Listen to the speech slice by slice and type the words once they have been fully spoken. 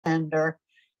offender.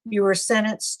 You were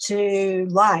sentenced to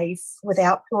life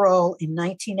without parole in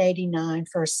 1989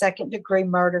 for a second-degree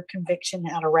murder conviction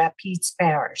out of Rapides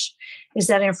Parish. Is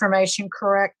that information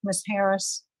correct, Ms.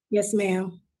 Harris? Yes,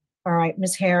 ma'am. All right,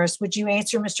 Ms. Harris, would you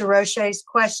answer Mr. Roche's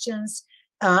questions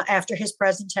after his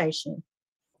presentation?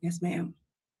 Yes, ma'am.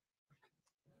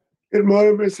 Good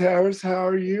morning, Ms. Harris. How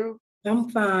are you? I'm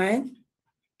fine.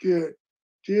 Good.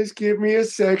 Just give me a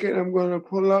second. I'm going to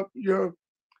pull up your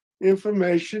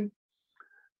information.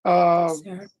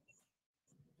 Sir.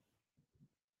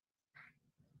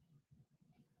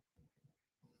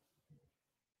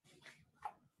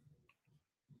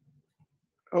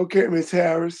 Okay, Ms.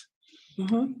 Harris.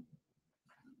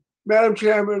 Madam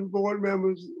Chairman, board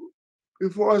members,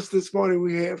 before us this morning,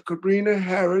 we have Cabrini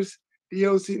H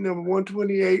DOC number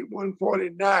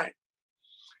 128-149.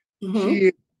 She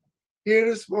is here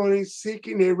this morning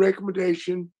seeking a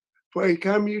recommendation for a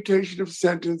commutation of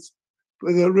sentence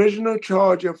for the original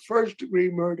charge of first-degree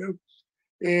murder.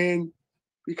 And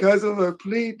because of a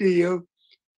plea deal,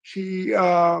 she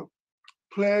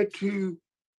pled to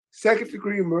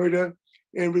second-degree murder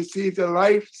and received a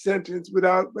life sentence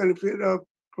without benefit of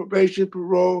probation,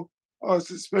 parole, or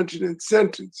suspension and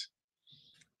sentence.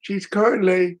 She's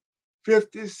currently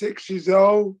 56 years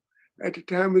old. At the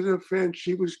time of the offense,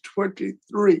 she was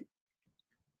 23.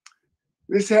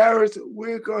 Ms. Harris,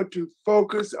 we're going to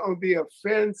focus on the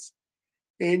offense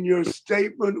and your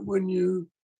statement when you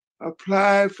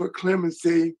applied for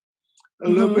clemency a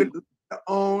little bit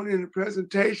on in the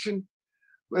presentation,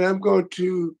 but I'm going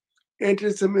to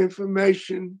enter some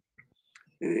information.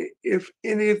 And if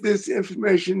any of this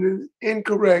information is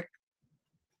incorrect,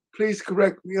 please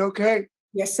correct me, okay?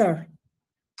 Yes, sir.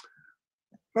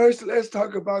 First, let's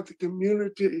talk about the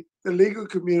community, the legal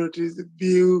community's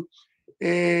view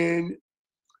and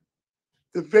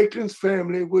the victim's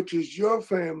family, which is your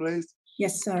family's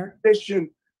Yes, sir.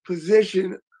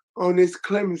 position on this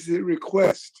clemency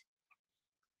request.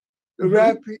 The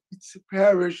Rapides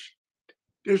Parish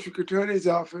District Attorney's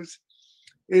Office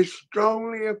is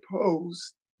strongly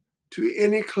opposed to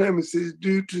any clemencies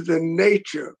due to the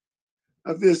nature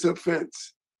of this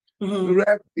offense. The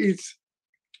Rapides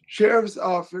Sheriff's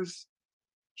Office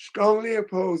strongly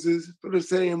opposes for the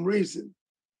same reason.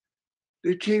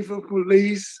 The Chief of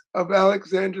Police of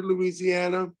Alexandria,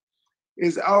 Louisiana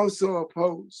is also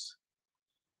opposed.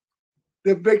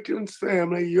 The victim's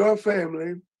family, your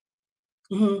family,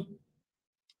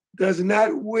 does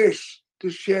not wish to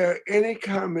share any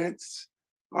comments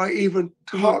or even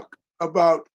talk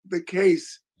about the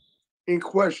case in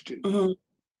question.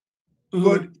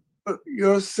 But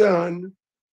your son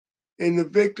and the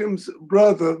victim's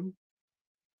brother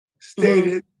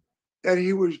stated that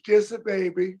he was just a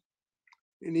baby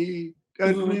and he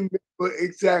doesn't remember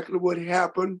exactly what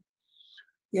happened.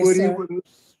 Yes, but sir.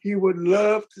 he would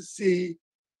love to see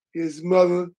his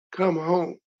mother come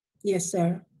home. Yes,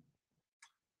 sir.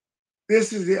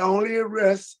 This is the only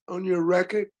arrest on your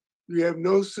record. You have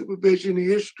no supervision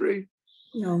history.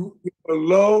 No. A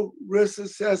low risk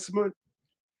assessment,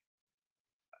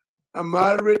 a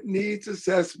moderate needs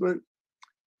assessment,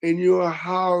 and you are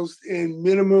housed in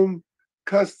minimum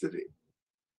custody.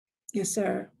 Yes,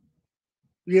 sir.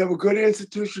 You have a good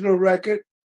institutional record.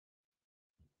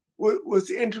 What's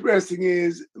interesting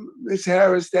is, Ms.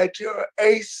 Harris, that your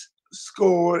ACE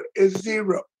score is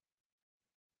 0.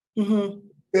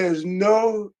 There's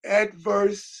no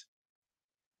adverse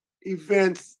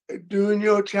events during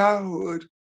your childhood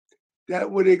that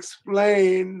would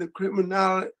explain the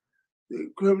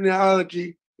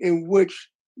criminology in which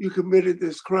you committed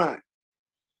this crime.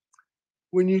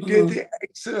 When you did the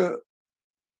ACE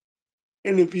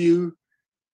interview,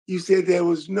 you said there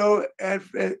was no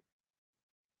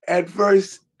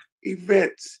adverse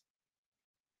events.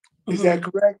 Is that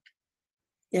correct?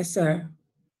 Yes, sir.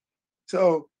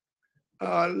 So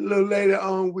a little later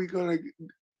on, we're going to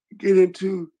get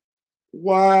into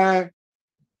why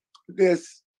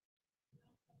this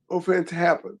offense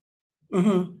happened.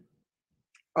 You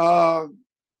have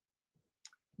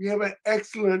an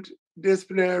excellent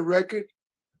disciplinary record,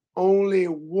 only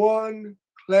 1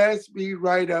 Class B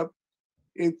write-up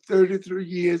in 33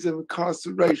 years of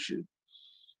incarceration.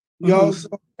 You also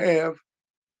have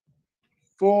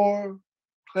 4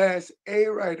 Class A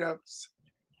write-ups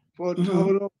for a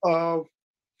total of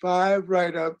 5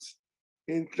 write-ups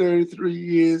in 33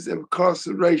 years of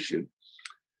incarceration.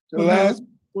 The last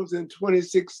was in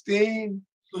 2016,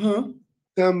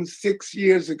 some 6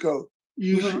 years ago.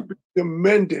 You should be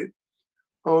commended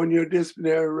on your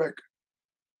disciplinary record.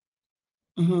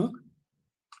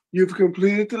 You've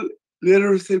completed the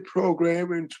literacy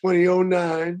program in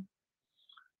 2009.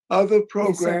 Other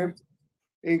programs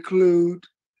include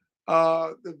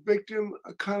the victim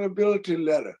accountability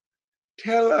letter.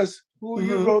 Tell us who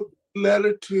you wrote the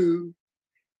letter to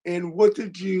and what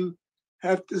did you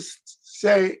have to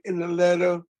say in the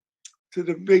letter to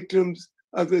the victims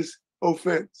of this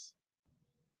offense?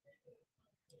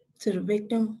 To the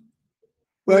victim?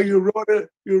 Well, you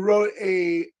wrote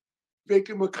a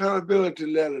victim accountability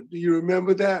letter. Do you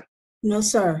remember that? No,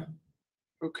 sir.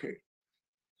 Okay.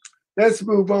 Let's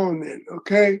move on then,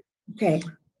 okay? Okay.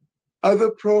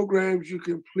 Other programs you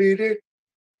completed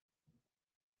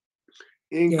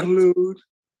include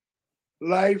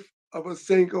Life of a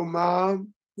Single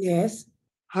Mom, Yes.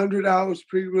 100 Hours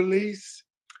Pre-Release,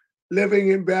 Living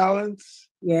in Balance,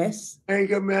 Yes.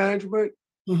 Anger Management,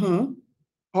 Mm-hmm.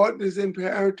 Partners in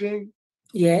Parenting,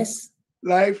 Yes.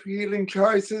 Life Healing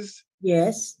Choices,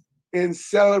 Yes. and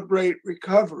Celebrate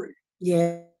Recovery.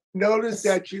 Yes. Notice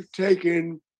that you've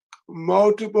taken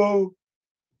multiple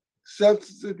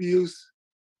substance abuse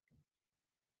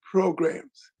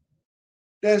programs.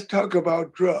 Let's talk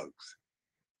about drugs.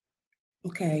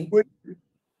 Okay.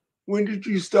 When did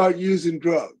you start using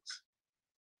drugs?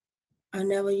 I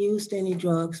never used any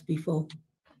drugs before.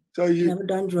 So Never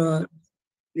done drugs.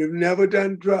 you've never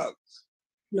done drugs.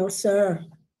 No, sir.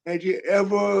 Had you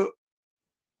ever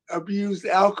abused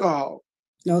alcohol?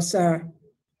 No, sir.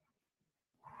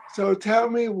 So tell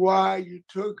me why you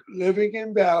took Living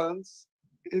in Balance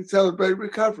and Celebrate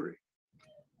Recovery.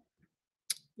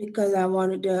 Because I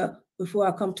wanted to, before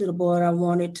I come to the board, I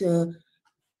wanted to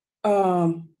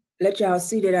let y'all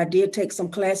see that I did take some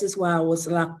classes while I was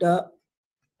locked up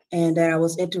and that I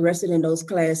was interested in those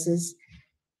classes.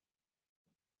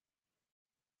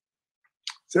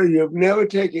 So you've never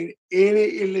taken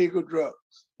any illegal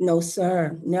drugs? No,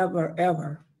 sir. Never,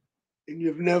 ever. And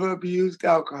you've never abused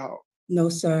alcohol? No,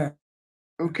 sir.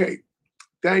 Okay,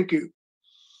 thank you.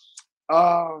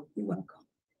 You're welcome.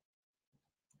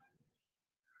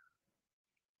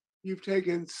 You've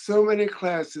taken so many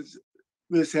classes,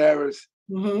 Ms. Harris.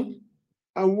 Mm-hmm.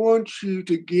 I want you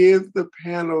to give the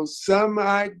panel some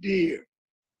idea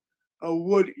of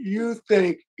what you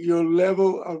think your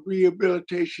level of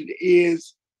rehabilitation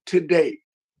is today.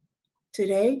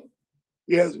 Today?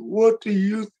 Yes, what do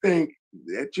you think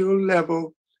that your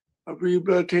level of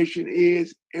rehabilitation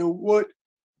is, and what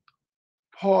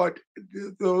part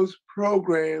do those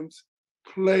programs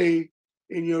play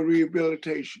in your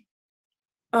rehabilitation?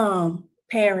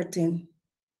 Parenting.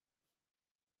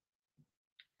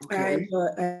 Okay.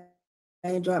 I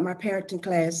enjoyed my parenting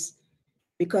class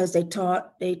because they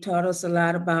taught us a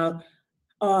lot about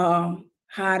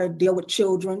how to deal with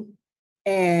children,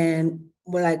 and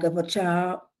like if a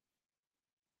child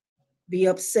be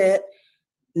upset,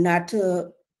 not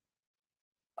to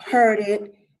hurt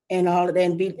it and all of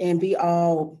that, and be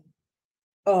all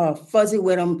fuzzy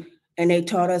with them. And they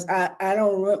taught us. I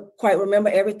don't quite remember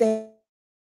everything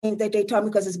that they taught me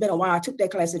because it's been a while. I took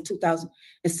that class in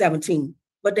 2017,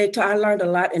 but I learned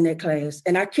a lot in that class,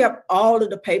 and I kept all of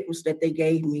the papers that they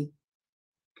gave me.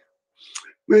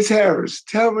 Ms. Harris,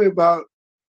 tell me about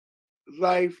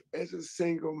life as a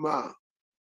single mom.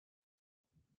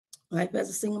 Life as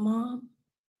a single mom?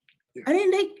 Yeah. I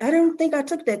didn't think I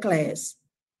took that class.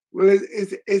 Well,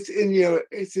 it's in your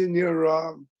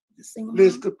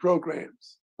list of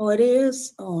programs. Oh, it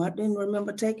is? Oh, I didn't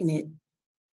remember taking it.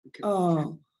 Okay.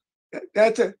 Oh.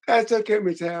 That's okay,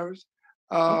 Ms. Harris.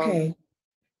 Okay.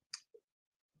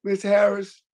 Ms.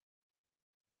 Harris,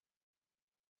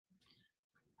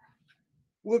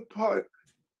 what part?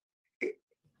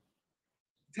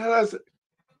 Tell us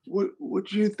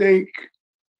what you think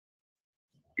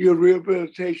your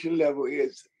rehabilitation level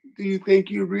is. Do you think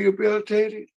you're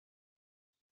rehabilitated?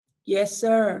 Yes,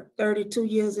 sir. 32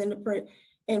 years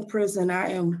in prison.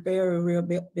 I am very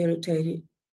rehabilitated.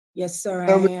 Yes, sir,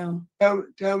 I am.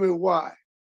 Tell me why.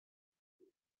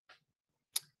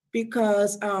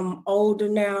 Because I'm older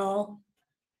now,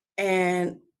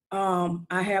 and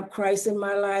I have Christ in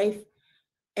my life,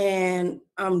 and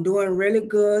I'm doing really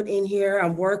good in here.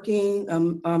 I'm working.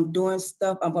 I'm doing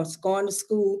stuff. I was going to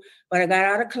school, but I got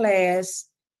out of class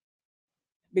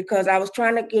because I was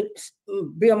trying to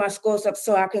build my scores up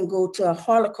so I can go to a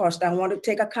Holocaust. I wanted to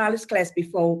take a college class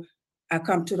before I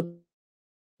come to the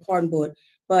pardon board,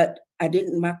 but I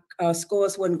didn't. My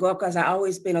scores wouldn't go up because I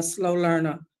always been a slow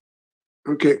learner.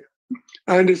 Okay,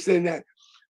 I understand that,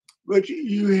 but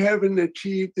you haven't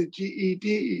achieved the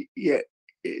GED yet.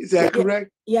 Is that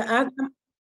correct? Yeah,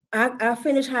 I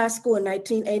finished high school in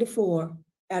 1984.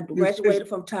 I graduated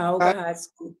from Tioga High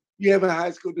School. You have a high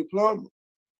school diploma?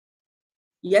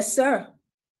 Yes, sir.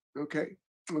 Okay.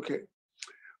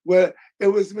 Well, it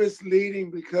was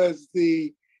misleading because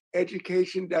the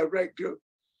education director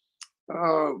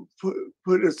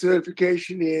put a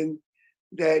certification in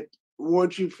that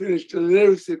once you finish the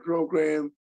literacy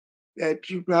program, that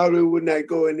you probably would not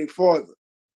go any farther.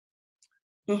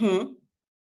 Mm-hmm.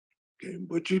 Okay,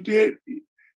 but you did.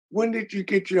 When did you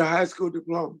get your high school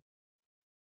diploma?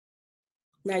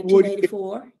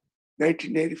 1984.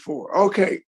 1984.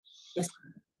 Okay. Yes.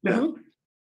 Now,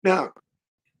 now,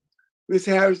 Ms.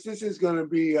 Harris, this is going to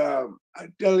be a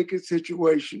delicate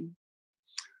situation,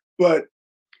 but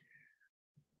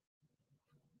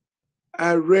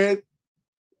I read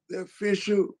the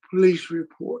official police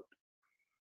report.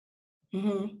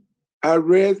 Mm-hmm. I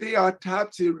read the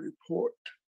autopsy report.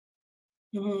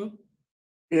 Mm-hmm.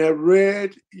 And I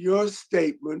read your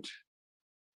statement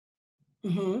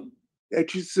Mm-hmm.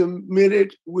 that you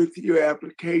submitted with your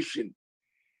application.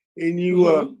 And you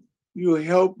Mm-hmm. you were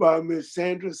helped by Ms.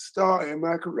 Sandra Starr, am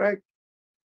I correct?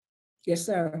 Yes,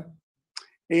 sir.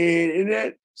 And in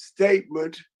that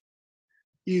statement,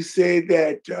 you said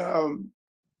that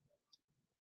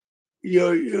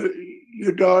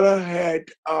your daughter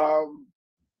had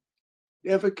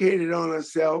defecated on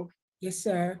herself. Yes,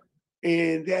 sir.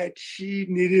 And that she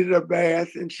needed a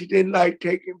bath and she didn't like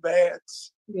taking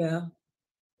baths. Yeah.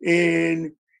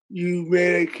 And you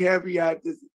made a caveat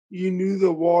that you knew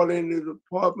the water in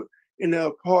the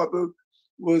apartment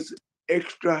was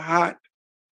extra hot.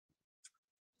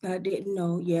 I didn't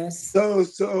know, yes.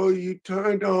 So you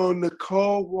turned on the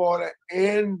cold water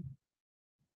and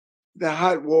the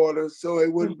hot water so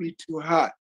it wouldn't be too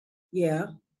hot. Yeah.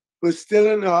 But still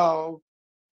in all,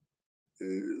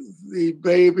 the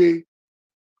baby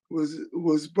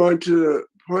was burnt to the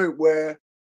point where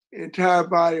the entire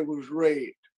body was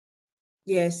red.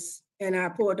 Yes. And I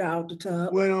poured out the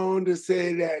tub. Went on to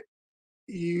say that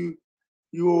you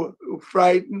were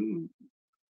frightened,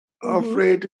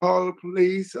 afraid to call the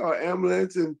police or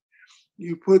ambulance, and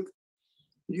you put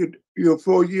your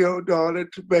 4-year-old daughter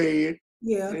to bed.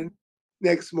 Yeah. And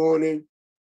next morning,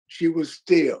 she was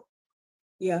still.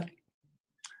 Yeah.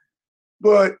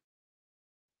 But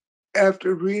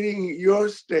after reading your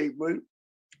statement,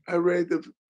 I read the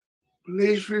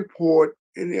police report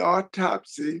and the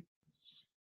autopsy,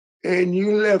 and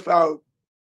you left out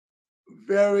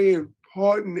very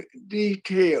important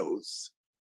details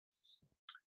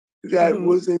that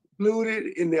was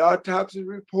included in the autopsy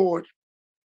report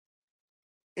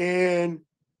and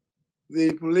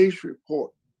the police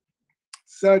report,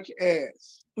 such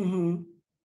as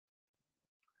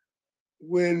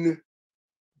when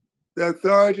the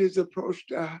authorities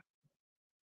approached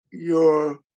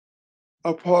your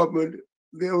apartment,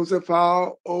 there was a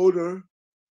foul odor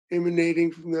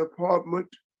emanating from the apartment.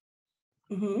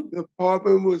 The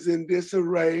apartment was in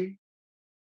disarray.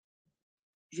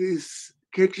 This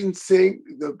kitchen sink,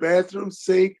 the bathroom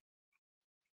sink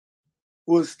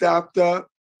was stopped up.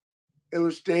 There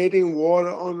was standing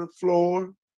water on the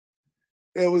floor.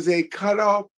 There was a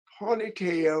cut-off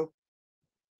ponytail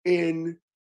in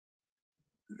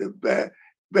the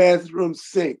bathroom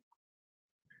sink.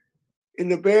 In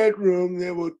the bedroom,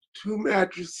 there were 2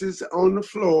 mattresses on the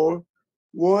floor.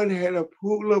 One had a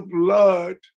pool of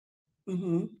blood,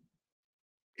 and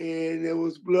there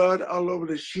was blood all over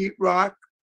the sheetrock,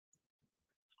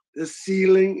 the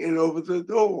ceiling, and over the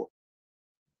door.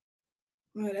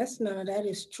 Well, that's none of that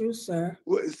is true, sir.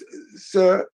 Well,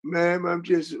 sir, ma'am, I'm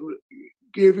just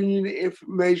giving you the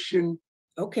information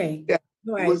that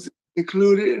was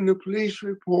included in the police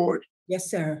report. Yes,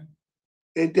 sir.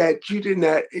 And that you did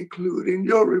not include in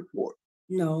your report.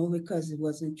 No, because it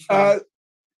wasn't true.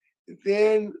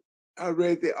 Then I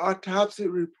read the autopsy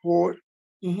report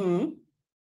to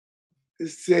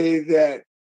say that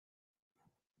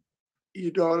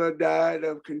your daughter died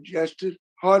of congestive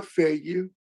heart failure,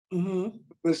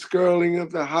 the scurrying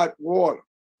of the hot water.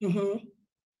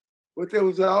 But there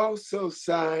was also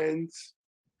signs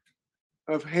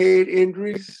of head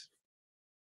injuries,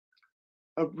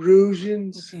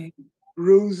 abrasions,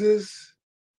 bruises.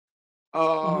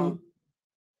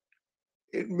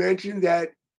 It mentioned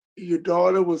that your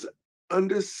daughter was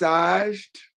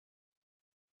undersized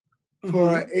for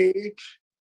her age.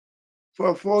 For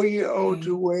a 4-year-old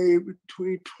to weigh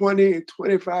between 20 and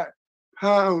 25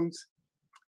 pounds,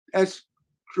 that's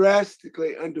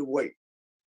drastically underweight.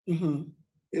 And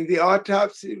the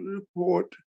autopsy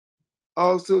report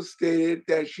also stated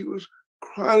that she was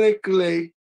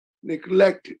chronically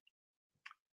neglected.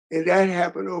 And that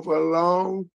happened over a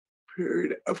long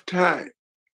period of time.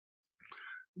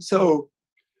 So,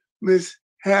 Ms.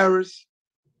 Harris,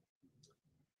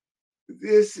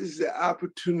 this is the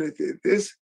opportunity.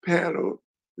 This panel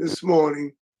this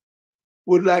morning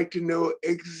would like to know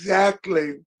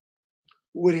exactly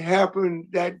what happened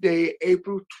that day,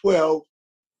 April 12th,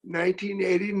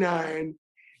 1989,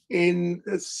 in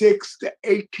the 6 to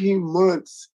 18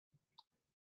 months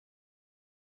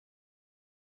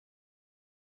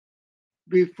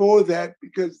before that,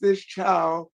 because this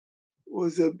child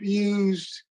was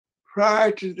abused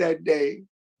prior to that day.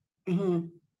 Mm-hmm.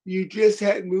 You just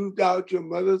had moved out your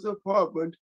mother's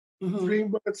apartment Mm-hmm. 3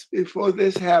 months before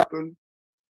this happened.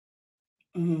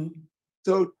 Mm-hmm.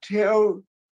 So tell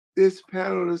this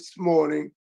panel this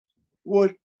morning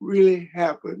what really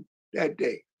happened that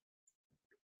day.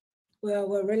 Well,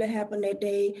 what really happened that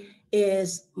day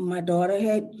is my daughter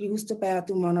had used the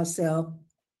bathroom on herself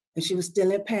and she was still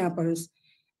in Pampers.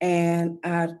 And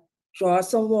I drawed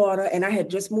some water and I had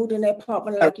just moved in that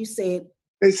apartment, like you said.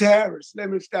 Ms. Harris,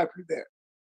 let me stop you there.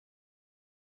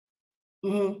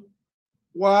 Mm-hmm.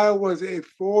 Why was a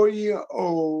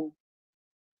 4-year-old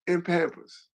in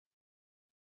Pampers?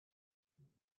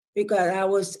 Because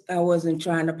I wasn't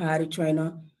trying to potty train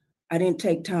her. I didn't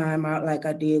take time out like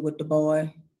I did with the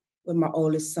boy, with my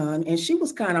oldest son. And she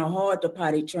was kind of hard to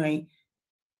potty train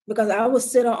because I would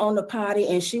sit her on the potty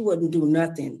and she wouldn't do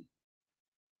nothing.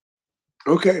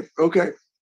 Okay.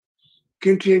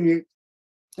 Continue.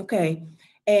 Okay.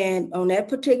 And on that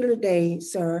particular day,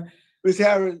 sir. Ms.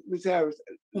 Harris,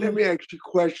 let Mm-hmm. me ask you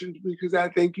questions because I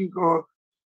think you're going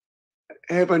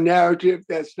to have a narrative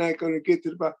that's not going to get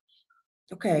to the bottom.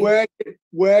 Okay.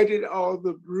 Where did all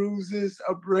the bruises,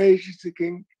 abrasions,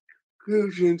 and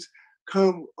conclusions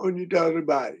come on your daughter's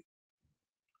body?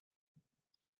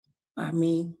 I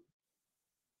mean,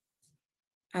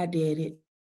 I did it.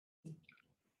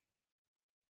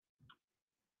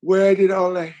 Where did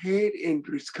all the head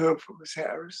injuries come from, Ms.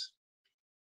 Harris?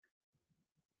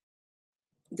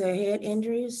 The head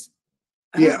injuries?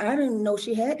 Yeah. I didn't know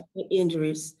she had head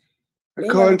injuries. They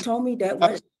According never told me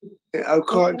that.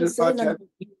 according to the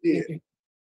autopsy, yeah.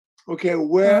 Okay,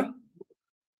 where? Huh?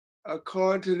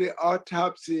 According to the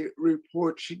autopsy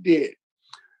report, she did.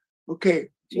 Okay,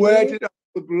 She where did? did all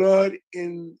the blood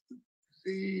in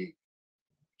the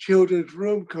children's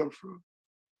room come from?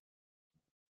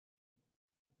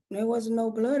 There wasn't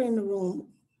no blood in the room.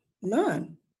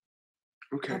 None.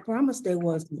 Okay. I promise there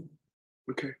wasn't.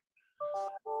 Okay.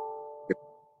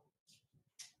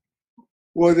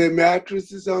 Were there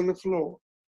mattresses on the floor?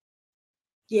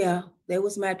 Yeah, there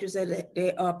was mattresses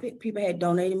that people had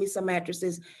donated me some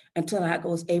mattresses until I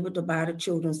was able to buy the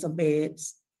children some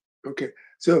beds. Okay,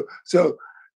 so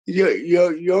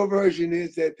your version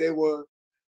is that there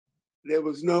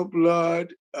was no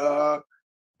blood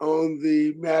on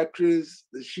the mattress,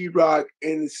 the sheetrock,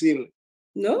 and the ceiling.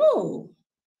 No.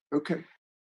 Okay.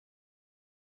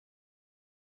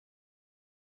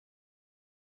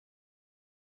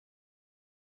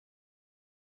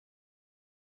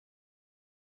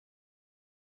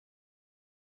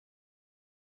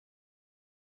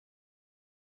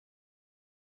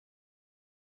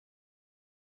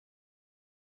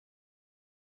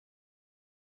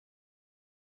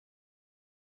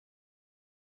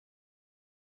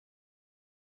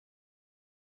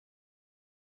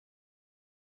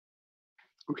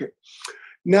 Okay.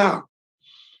 Now,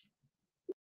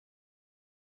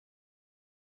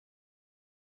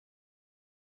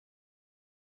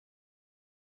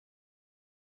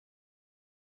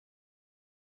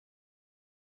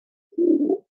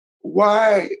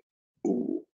 why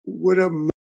would a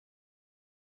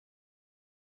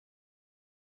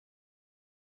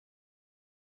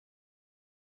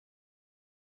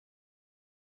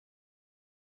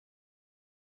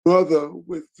mother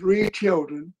with 3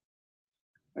 children,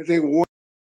 I think one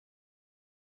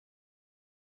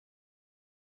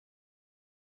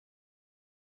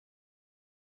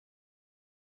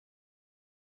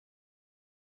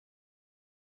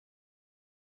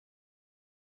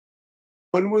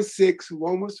was 6,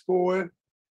 one was 4,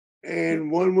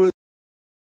 and one was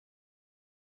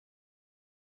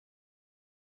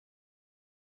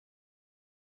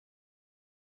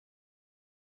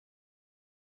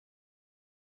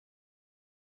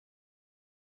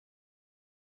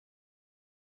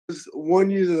was 1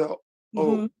 year old.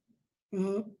 Mm-hmm.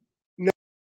 Mm-hmm.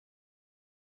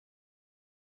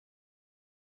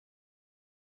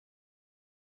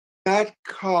 Not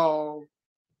call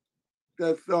the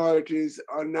authorities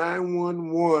or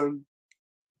 911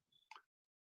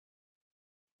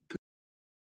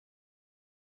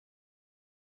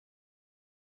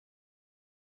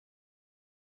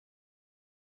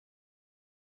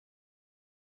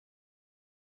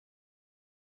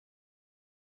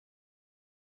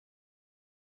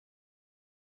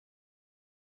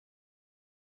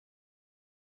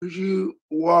 you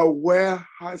were aware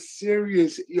how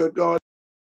serious your daughter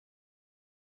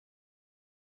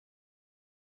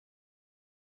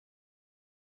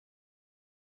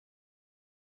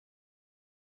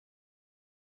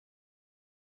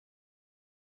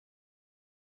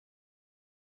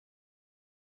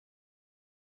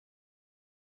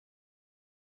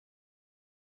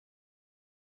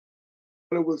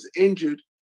was injured,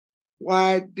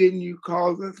 why didn't you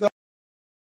call the authorities?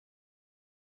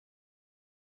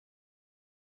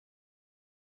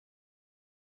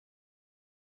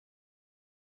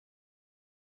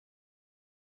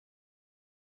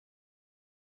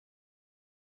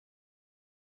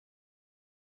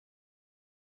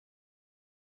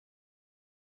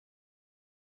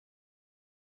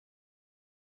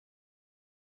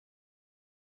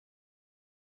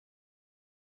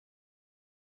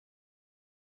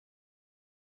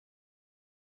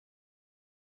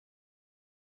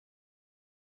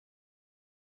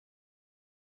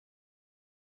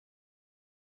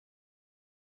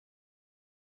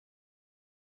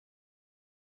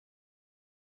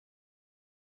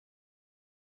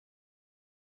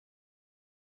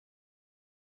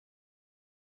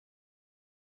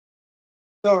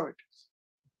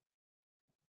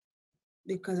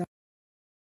 Because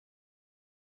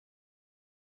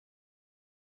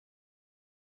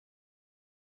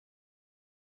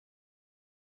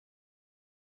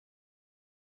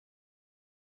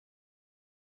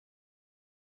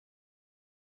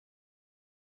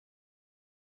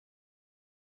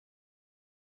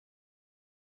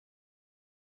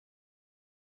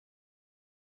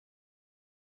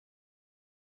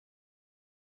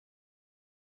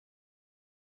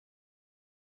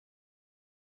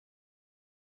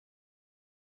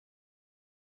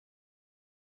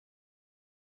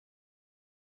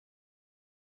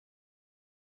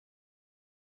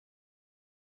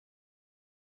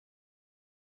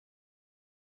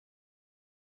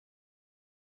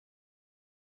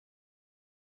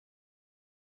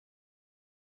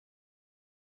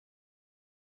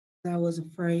I was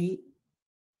afraid.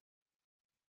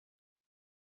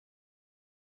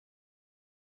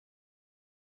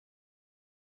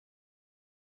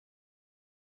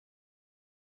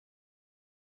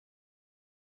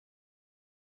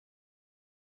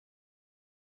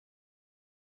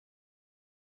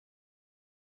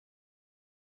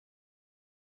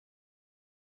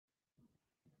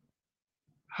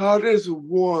 How does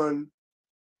one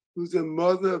who's a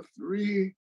mother of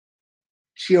 3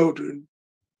 children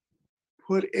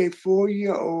put a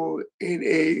 4-year-old in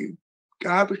a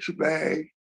garbage bag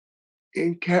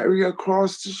and carry her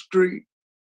across the street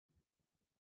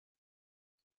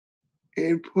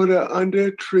and put her under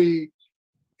a tree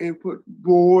and put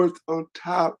boards on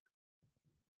top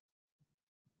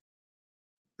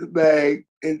the bag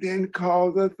and then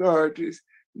call the authorities?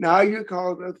 Now you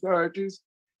call the authorities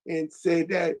and say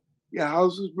that your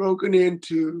house was broken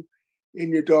into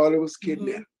and your daughter was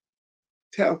kidnapped.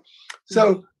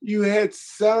 So you had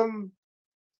some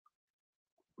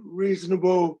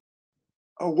reasonable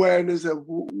awareness of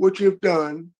what you've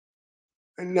done,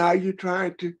 and now you're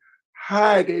trying to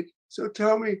hide it. So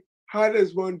tell me, how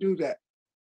does one do that?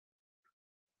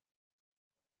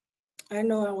 I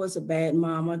know I was a bad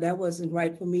mama. That wasn't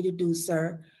right for me to do,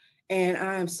 sir. And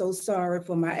I am so sorry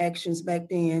for my actions back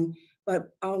then. But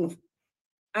I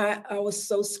was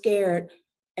so scared.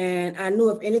 And I knew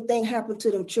if anything happened to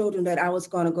them children that I was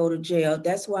going to go to jail.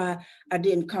 That's why I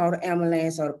didn't call the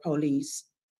ambulance or the police.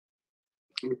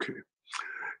 Okay.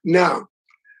 Now,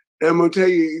 I'm going to tell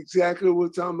you exactly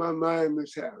what's on my mind,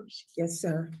 Ms. Harris. Yes,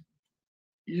 sir.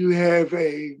 You have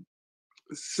a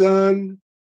son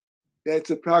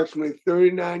that's approximately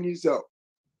 39 years old.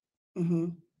 Mm-hmm.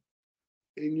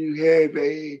 And you have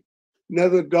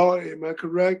another daughter, am I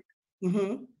correct?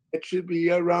 Mm-hmm. That should be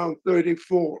around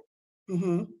 34.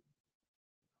 Mm-hmm.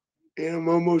 And I'm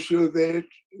almost sure that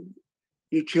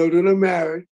your children are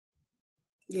married.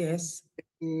 Yes.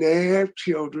 And they have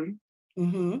children.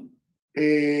 Mm-hmm.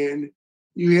 And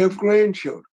you have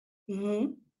grandchildren.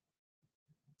 Mm-hmm.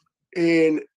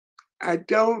 And I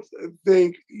don't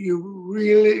think you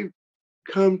really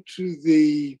come to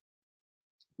the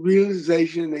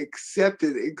realization and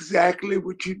accepted exactly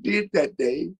what you did that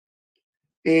day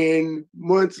and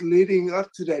months leading up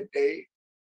to that day.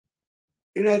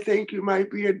 And I think you might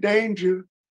be a danger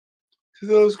to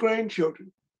those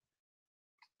grandchildren,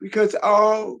 because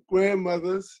all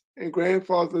grandmothers and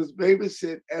grandfathers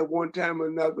babysit at one time or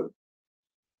another,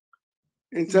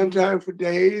 and sometimes for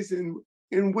days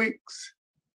and weeks.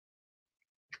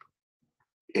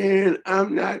 And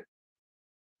I'm not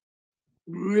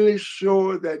really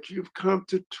sure that you've come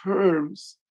to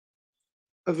terms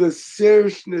of the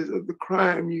seriousness of the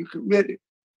crime you committed.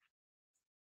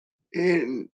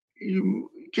 And you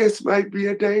just might be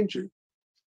a danger.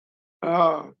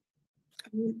 Never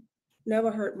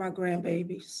hurt my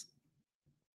grandbabies.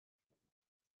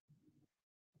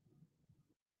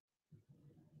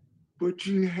 But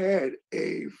you had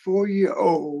a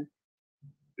 4-year-old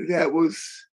that was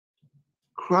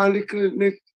chronically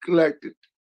neglected,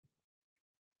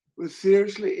 was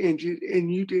seriously injured,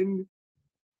 and you didn't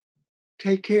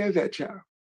take care of that child.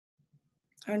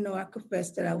 I know I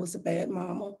confess that I was a bad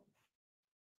mama.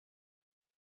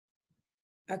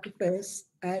 I confess,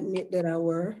 I admit that I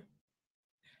were.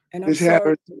 And I'm Ms. sorry.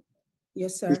 Harris,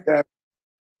 Yes, Ms. sir. Harris,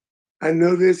 I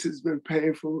know this has been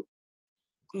painful,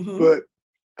 but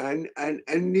I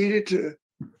needed to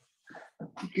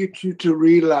get you to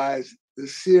realize the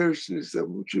seriousness of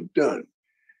what you've done.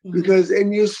 Because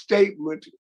in your statement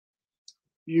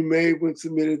you made when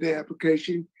submitting the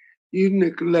application, you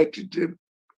neglected to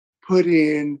put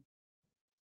in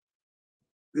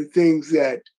the things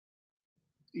that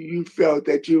you felt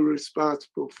that you were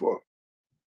responsible for.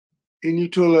 And you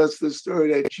told us the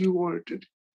story that you wanted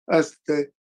us to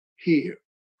hear.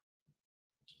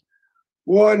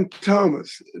 Warden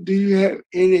Thomas, do you have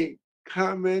any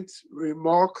comments,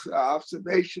 remarks, or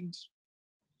observations?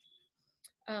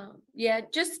 Yeah,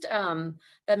 just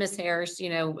that Ms. Harris,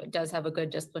 does have a good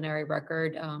disciplinary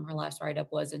record. Her last write-up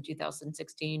was in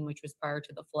 2016, which was prior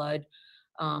to the flood.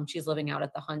 She's living out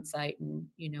at the Hunt site, and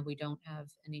we don't have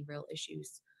any real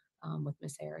issues with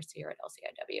Ms. Harris here at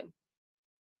LCIW.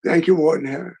 Thank you,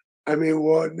 Warden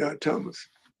Thomas.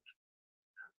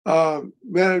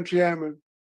 Madam Chairman,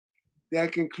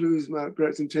 that concludes my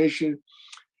presentation.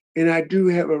 And I do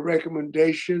have a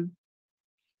recommendation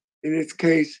in this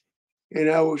case, and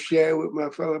I will share with my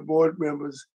fellow board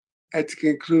members at the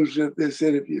conclusion of this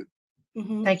interview.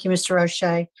 Thank you, Mr.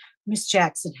 O'Shea. Ms.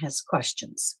 Jackson has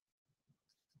questions.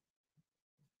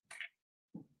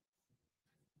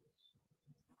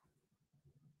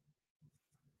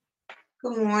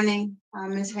 Good morning,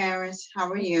 Ms. Harris. How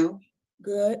are you?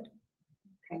 Good.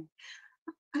 Okay.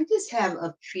 I just have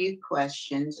a few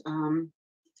questions. I'm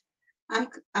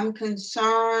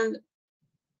concerned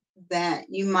that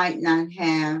you might not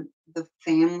have the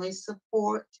family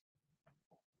support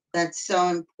that's so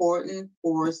important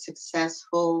for a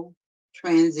successful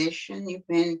transition. You've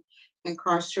been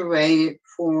incarcerated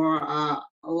for a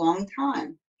long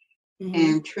time,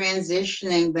 and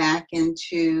transitioning back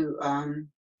into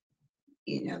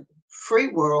free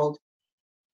world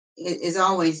is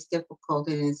always difficult,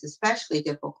 and it's especially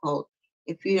difficult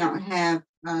if you don't have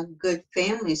good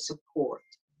family support.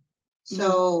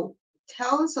 So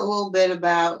tell us a little bit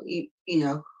about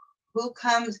who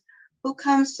comes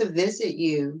to visit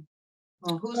you,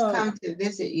 or who's come to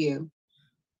visit you.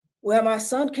 Well, my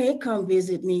son can't come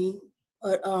visit me,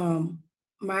 but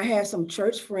I had some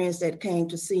church friends that came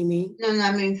to see me. No,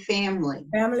 I mean family.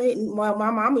 Family. Well,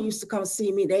 my mama used to come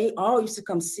see me. They all used to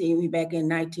come see me back in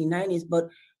 1990s. But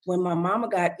when my mama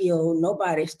got ill,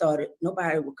 nobody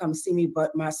would come see me.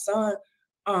 But my son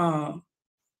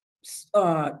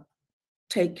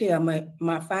take care of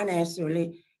my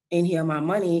financially and here my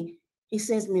money. He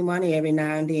sends me money every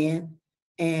now and then,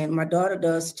 and my daughter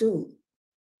does too.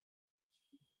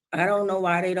 I don't know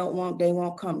why they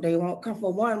won't come.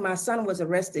 For one, my son was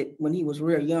arrested when he was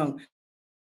real young,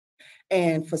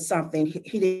 and for something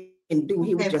he didn't do.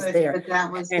 He was just there. But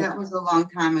that was a long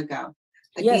time ago.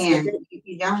 Again, yes,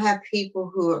 you don't have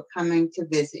people who are coming to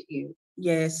visit you.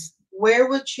 Yes. Where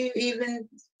would you even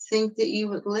think that you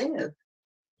would live?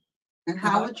 And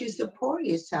how would you support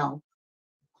yourself?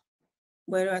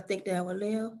 Where do I think that I would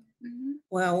live?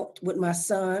 Well, with my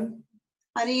son.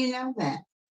 How do you know that?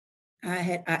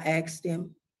 I asked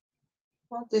him.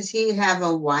 Well, does he have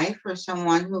a wife or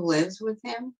someone who lives with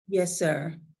him? Yes,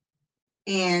 sir.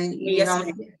 And you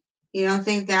don't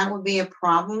think that would be a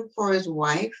problem for his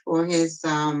wife or his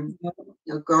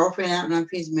girlfriend? I don't know if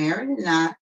he's married or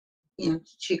not.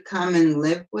 To come and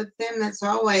live with them. That's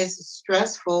always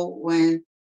stressful when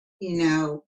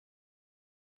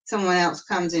someone else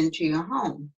comes into your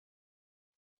home.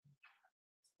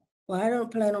 Well, I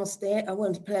wasn't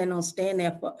planning on staying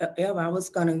there forever. I was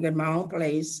gonna get my own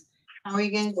place. How are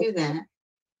you gonna do that?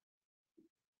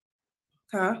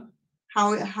 Huh?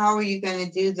 How are you gonna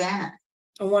do that?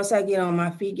 And once I get on my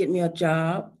feet, get me a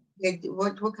job.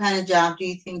 What kind of job do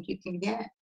you think you can get?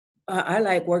 I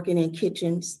like working in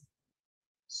kitchens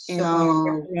and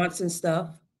restaurants and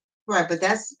stuff. Right, but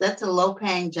that's a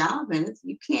low-paying job, and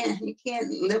you can't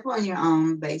live on your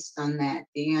own based on that.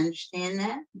 Do you understand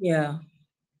that? Yeah.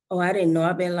 Oh, I didn't know.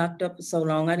 I've been locked up for so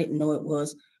long. I didn't know it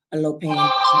was a low-paying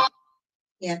job.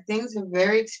 Yeah, things are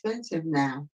very expensive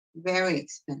now. Very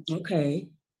expensive. Okay.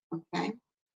 Okay.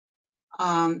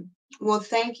 Well,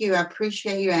 thank you. I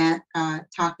appreciate you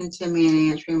talking to me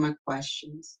and answering my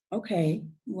questions. Okay.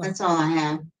 Well, that's all I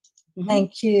have.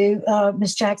 Thank you,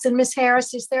 Ms. Jackson. Ms.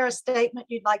 Harris, is there a statement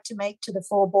you'd like to make to the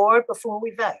full board before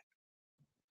we vote?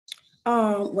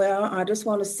 Well, I just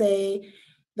want to say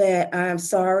that I'm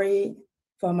sorry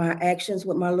for my actions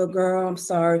with my little girl. I'm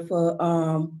sorry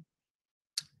for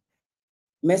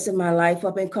messing my life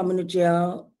up and coming to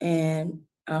jail. And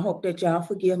I hope that y'all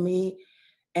forgive me.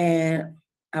 And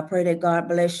I pray that God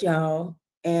bless y'all.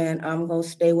 And I'm gonna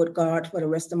stay with God for the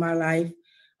rest of my life.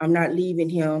 I'm not leaving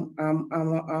him. I'm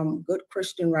a good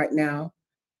Christian right now.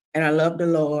 And I love the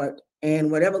Lord.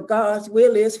 And whatever God's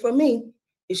will is for me,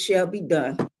 it shall be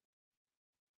done.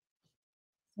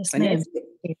 Yes, And ma'am. that's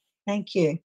it. Thank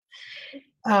you.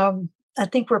 I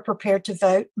think we're prepared to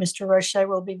vote. Mr. Roche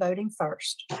will be voting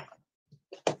first.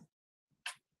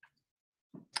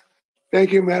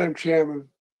 Thank you, Madam Chairman.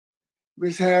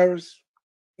 Ms. Harris,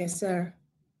 Yes, sir.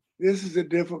 this is a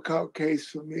difficult case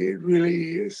for me. It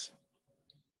really is.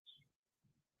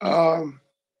 I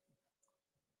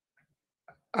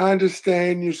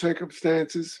understand your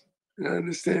circumstances, and I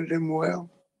understand them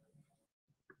well.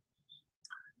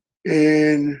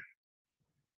 And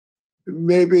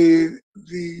maybe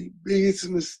the biggest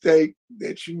mistake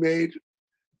that you made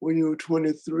when you were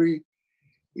 23,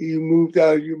 you moved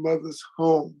out of your mother's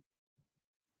home.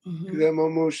 Because I'm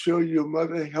almost sure your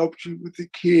mother helped you with the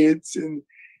kids and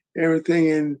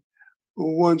everything. And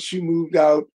once you moved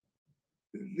out,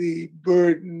 the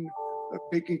burden of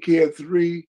taking care of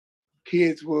 3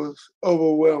 kids was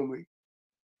overwhelming.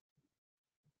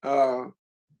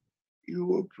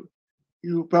 You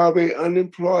were probably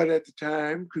unemployed at the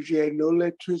time because you had no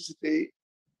electricity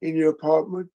in your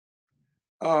apartment.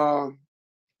 And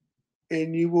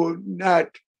you were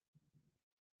not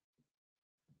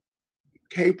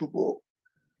capable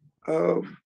of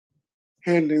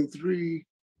handling 3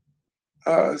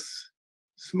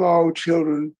 small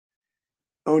children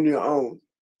on your own.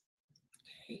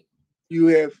 You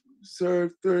have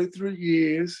served 33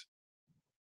 years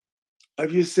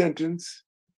of your sentence.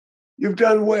 You've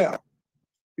done well.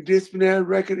 Your disciplinary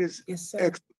record is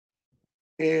excellent,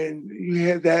 and you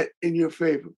have that in your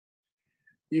favor.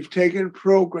 You've taken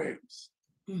programs.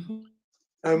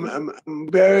 I'm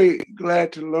very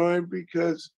glad to learn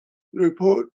because the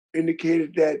report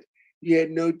indicated that you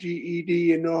had no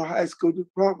GED and no high school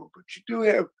diploma, but you do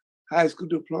have high school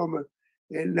diploma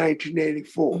in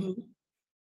 1984.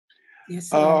 Yes,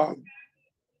 sir.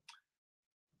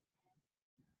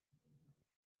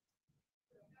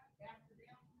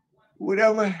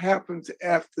 Whatever happens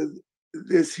after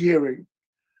this hearing,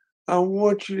 I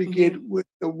want you to get with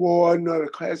the warden or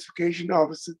the classification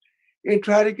officer and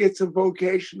try to get some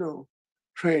vocational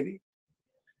training.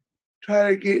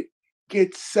 Try to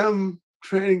get some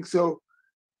training so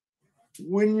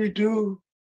when you do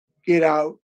get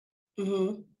out,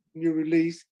 you're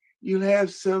released, you'll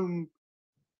have some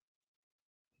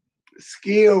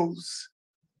skills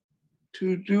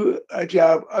to do a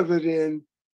job other than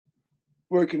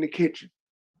work in the kitchen.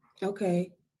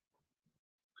 Okay.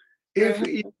 If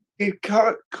you get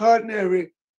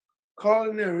culinary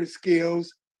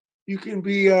skills, you can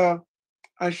be a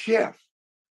chef.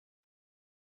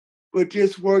 But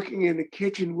just working in the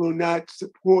kitchen will not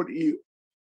support you.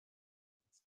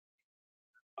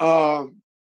 Your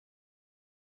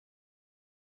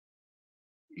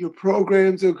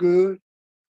programs are good.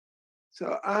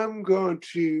 So I'm going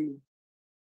to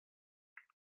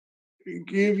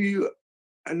give you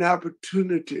an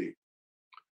opportunity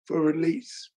for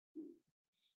release.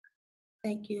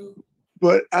 Thank you.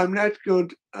 But I'm going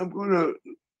to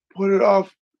put it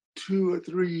off 2 or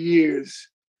 3 years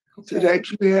so that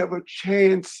you have a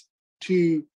chance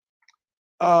to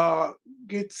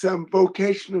get some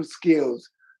vocational skills,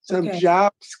 some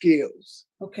job skills.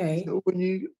 Okay. So when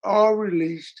you are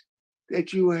released,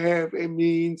 that you have a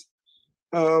means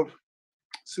of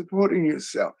supporting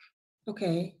yourself.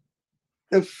 Okay.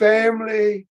 The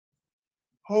family,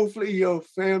 hopefully your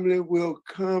family will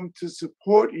come to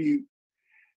support you.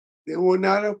 They will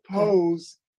not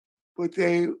oppose, but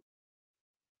they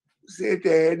said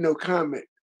they had no comment.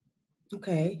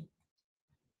 Okay.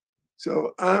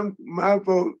 So my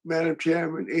vote, Madam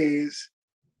Chairman, is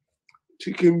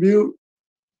to commute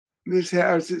Ms.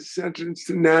 Harris's sentence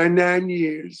to 99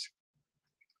 years.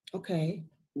 Okay.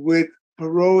 With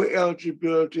parole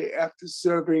eligibility after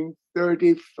serving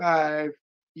 35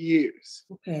 years.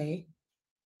 Okay.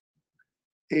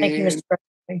 Thank you, Mr.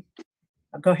 President.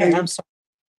 Go ahead. I'm sorry.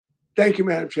 Thank you,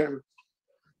 Madam Chairman.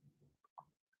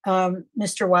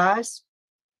 Mr. Wise?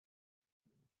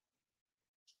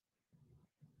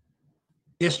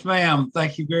 Yes, ma'am.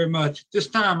 Thank you very much. This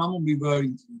time I'm going to be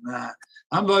voting tonight.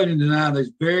 I'm voting tonight.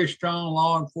 There's very strong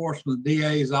law enforcement,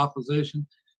 DA's opposition,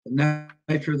 the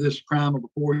nature of this crime of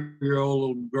a 4-year-old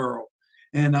little girl.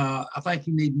 And I think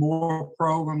you need more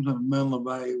programs and mental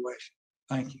evaluation.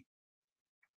 Thank you.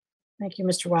 Thank you,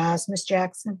 Mr. Wise. Ms.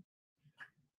 Jackson?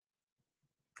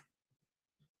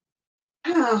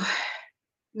 Oh,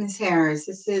 Ms. Harris,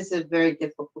 this is a very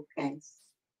difficult case.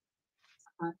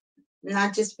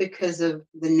 Not just because of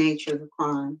the nature of the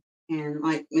crime. And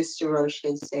like Mr. Roche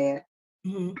said,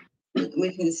 Mhm.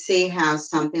 we can see how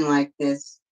something like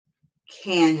this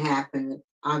can happen. It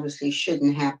obviously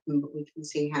shouldn't happen, but we can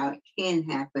see how it can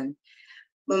happen.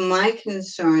 But my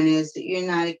concern is that you're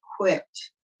not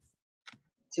equipped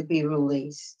to be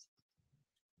released.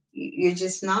 You're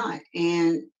just not.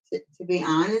 And to be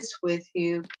honest with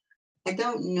you, I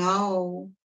don't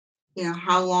know,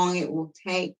 how long it will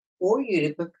take for you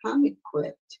to become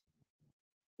equipped.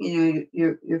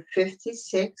 You're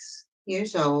 56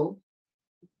 years old.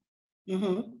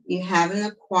 Mhm. You haven't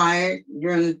acquired,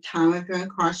 during the time of your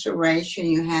incarceration,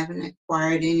 you haven't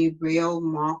acquired any real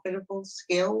marketable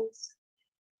skills.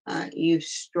 You've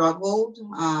struggled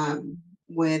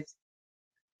with,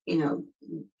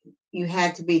 you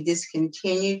had to be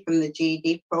discontinued from the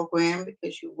GED program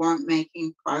because you weren't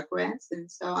making progress. And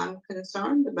so I'm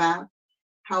concerned about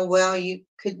how well you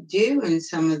could do in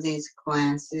some of these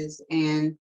classes.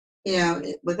 And,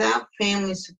 without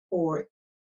family support,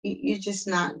 you're just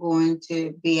not going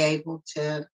to be able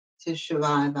to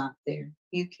survive out there.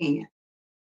 You can't.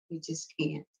 You just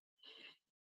can't.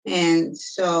 And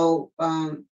so,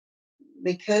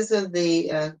 because of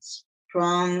the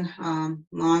strong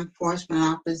law enforcement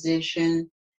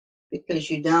opposition,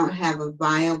 because you don't have a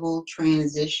viable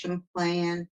transition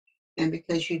plan, and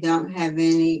because you don't have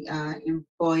any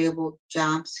employable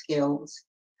job skills,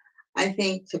 I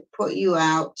think to put you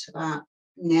out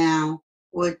now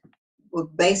would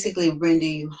basically render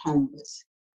you homeless.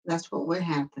 That's what would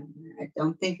happen. I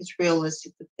don't think it's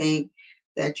realistic to think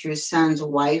that your son's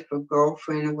wife or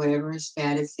girlfriend or whatever his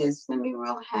status is going to be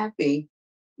real happy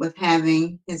with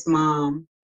having his mom,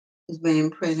 who's been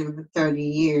in prison for 30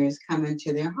 years, come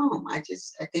into their home. I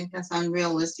think that's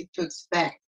unrealistic to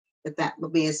expect that will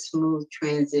be a smooth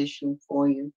transition for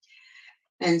you.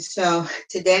 And so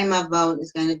today my vote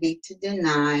is going to be to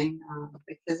deny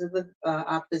because of the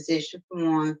opposition from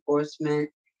law enforcement,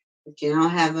 that you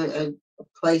don't have a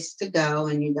place to go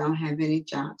and you don't have any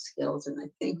job skills. And I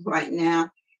think right now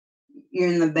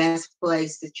you're in the best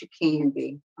place that you can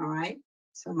be. All right.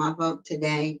 So my vote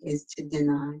today is to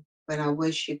deny, but I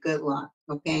wish you good luck.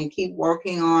 Okay. And keep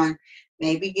working on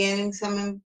maybe getting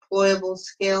some employable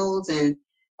skills and,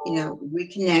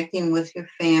 reconnecting with your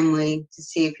family to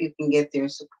see if you can get their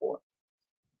support.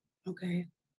 Okay.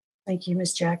 Thank you,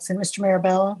 Ms. Jackson. Mr.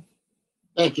 Marabella?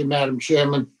 Thank you, Madam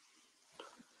Chairman.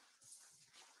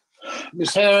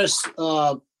 Ms. Harris,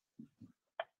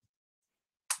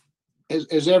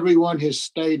 as everyone has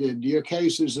stated, your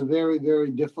case is a very, very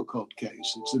difficult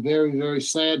case. It's a very, very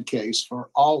sad case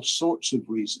for all sorts of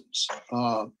reasons.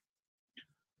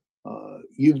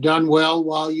 You've done well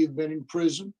while you've been in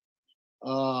prison.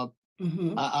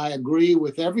 I agree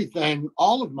with everything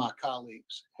all of my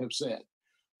colleagues have said.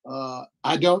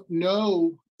 I don't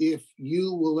know if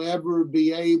you will ever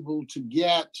be able to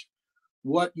get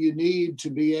what you need to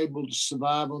be able to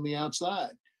survive on the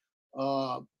outside.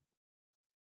 I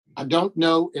don't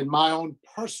know, in my own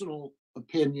personal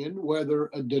opinion, whether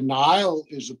a denial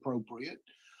is appropriate.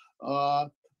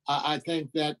 I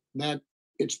think that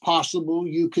it's possible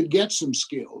you could get some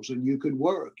skills and you could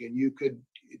work and you could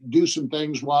do some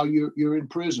things while you're in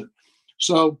prison.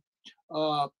 So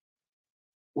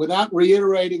without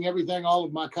reiterating everything all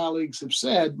of my colleagues have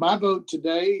said, my vote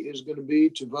today is going to be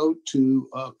to vote to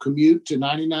commute to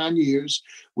 99 years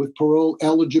with parole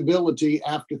eligibility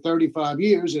after 35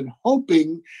 years, and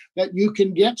hoping that you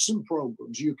can get some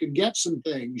programs, you can get some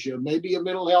things, maybe a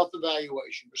mental health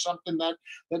evaluation or something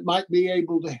that might be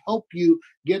able to help you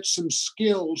get some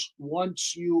skills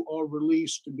once you are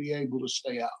released to be able to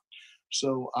stay out.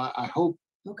 So I hope.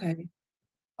 Okay.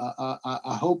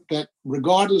 I hope that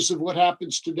regardless of what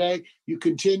happens today, you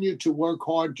continue to work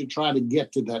hard to try to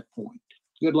get to that point.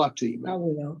 Good luck to you, I ma'am.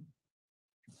 will.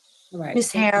 All right.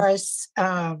 Ms. Harris,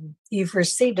 you've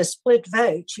received a split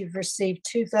vote. You've received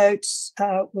 2 votes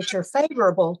which are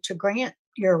favorable to grant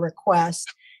your request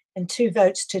and 2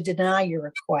 votes to deny your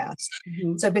request.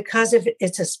 So because if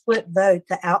it's a split vote,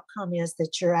 the outcome is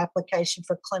that your application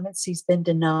for clemency has been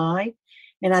denied.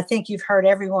 And I think you've heard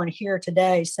everyone here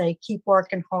today say, keep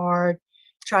working hard,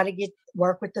 try to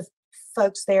work with the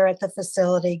folks there at the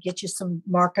facility, get you some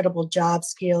marketable job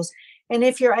skills. And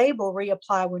if you're able,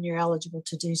 reapply when you're eligible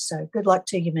to do so. Good luck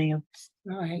to you, ma'am.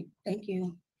 All right. Thank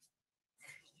you.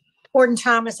 Warden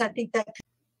Thomas, I think that.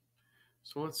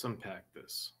 So let's unpack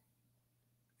this.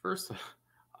 First,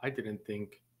 I didn't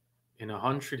think in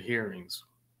 100 hearings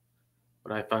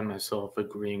would I find myself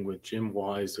agreeing with Jim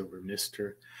Wise over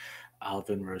Mr.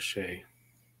 Alvin Roche.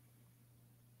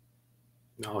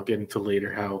 I'll get into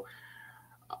later how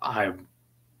I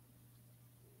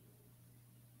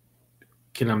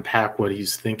can unpack what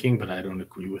he's thinking, but I don't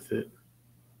agree with it.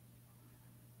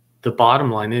 The bottom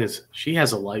line is she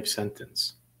has a life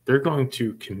sentence. They're going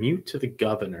to commute to the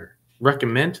governor,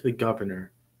 recommend to the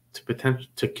governor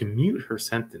to commute her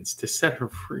sentence, to set her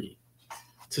free.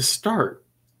 To start,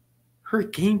 her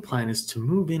game plan is to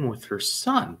move in with her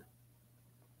son,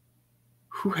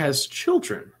 who has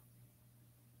children.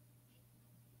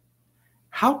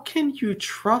 How can you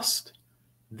trust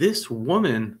this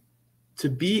woman to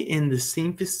be in the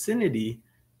same vicinity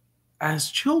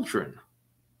as children?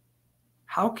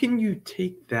 How can you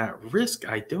take that risk?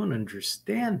 I don't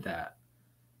understand that.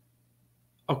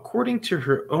 According to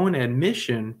her own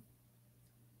admission,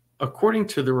 according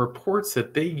to the reports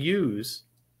that they use,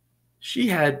 she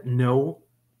had no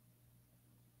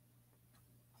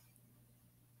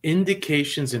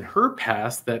indications in her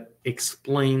past that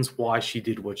explains why she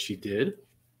did what she did.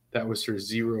 That was her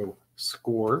 0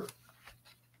 score.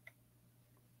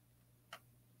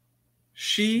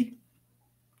 She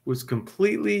was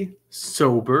completely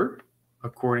sober,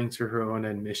 according to her own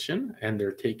admission, and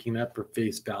they're taking that for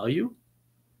face value.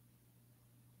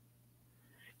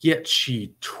 Yet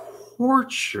she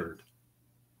tortured,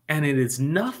 and it is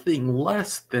nothing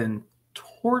less than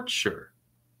torture,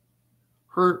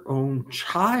 her own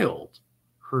child,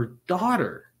 her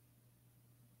daughter.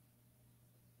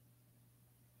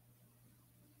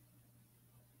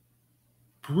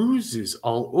 Bruises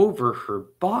all over her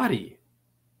body.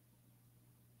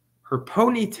 Her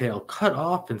ponytail cut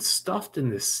off and stuffed in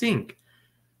the sink,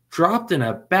 dropped in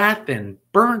a bath and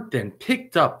burnt and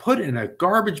picked up, put in a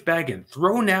garbage bag and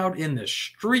thrown out in the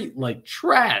street like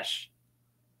trash.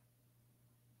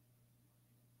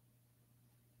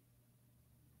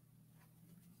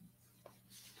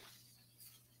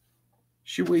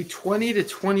 She weighed 20 to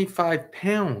 25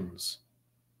 pounds.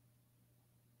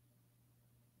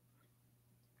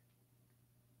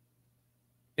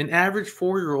 An average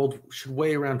 4-year-old should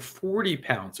weigh around 40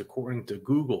 pounds, according to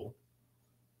Google.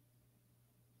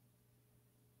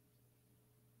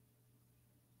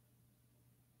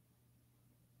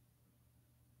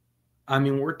 I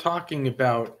mean, we're talking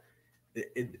about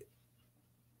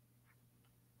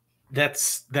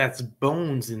that's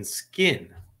bones and skin.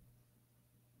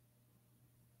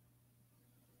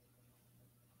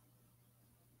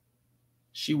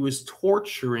 She was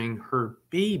torturing her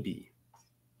baby.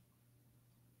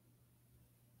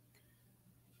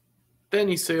 Then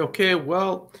you say, okay,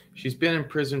 well, she's been in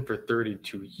prison for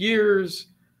 32 years.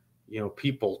 You know,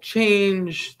 people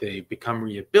change, they become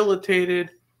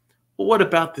rehabilitated. Well, what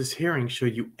about this hearing show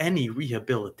you any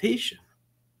rehabilitation?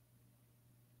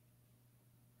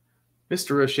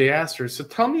 Mr. O'Shea asked her, so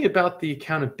tell me about the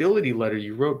accountability letter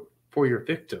you wrote for your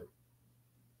victim.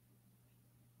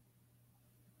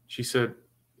 She said,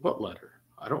 what letter?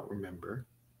 I don't remember.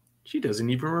 She doesn't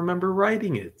even remember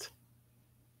writing it.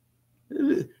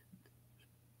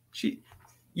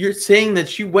 You're saying that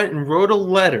she went and wrote a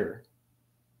letter.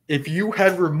 If you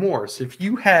had remorse, if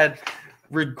you had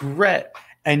regret,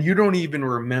 and you don't even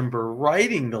remember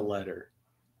writing the letter,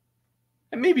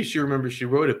 and maybe she remembers she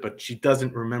wrote it, but she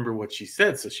doesn't remember what she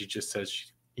said, so she just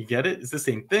says, you get it? It's the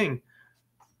same thing.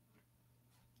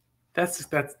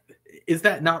 Is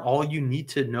that not all you need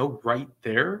to know right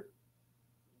there?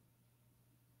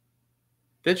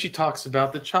 Then she talks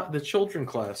about the children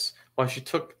class, why she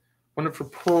took one of her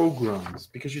programs,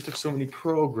 because she took so many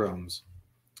programs,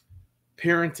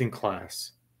 parenting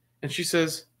class. And she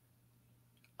says,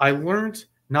 I learned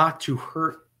not to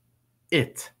hurt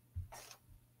it.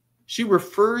 She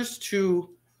refers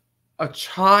to a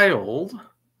child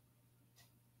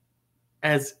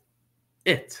as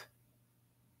it.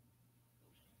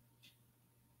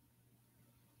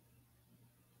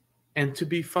 And to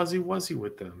be fuzzy-wuzzy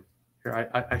with them. Here,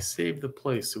 I saved the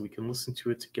place so we can listen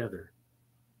to it together.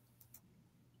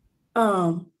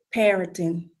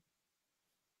 Parenting.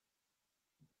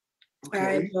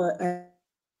 Okay.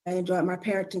 I enjoyed my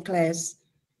parenting class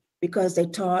because they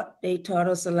taught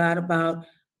us a lot about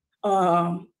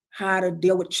how to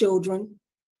deal with children,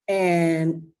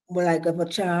 and like if a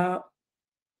child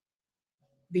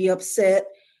be upset,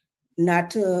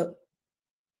 not to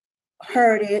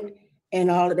hurt it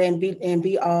and all of that, and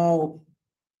be all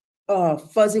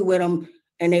fuzzy with them.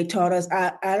 And they taught us.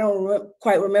 I don't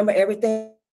quite remember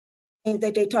everything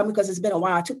that they taught me because it's been a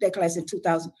while. I took that class in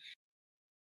 2000.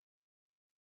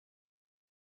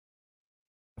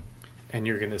 And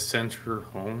you're going to send her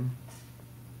home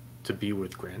to be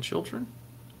with grandchildren?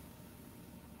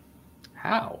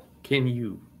 How can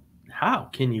you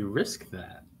risk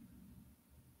that?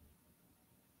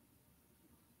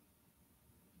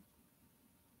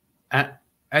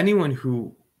 Anyone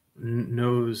who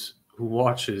knows, who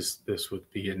watches this with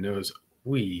me and knows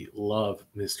we love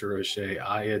Mr. Roche.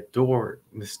 I adore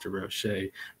Mr. Roche,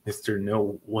 Mr.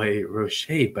 No Way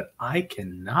Roche, but I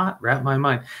cannot wrap my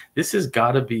mind. This has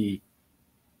got to be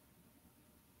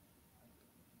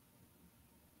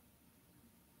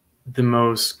the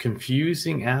most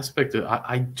confusing aspect of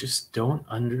I just don't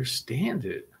understand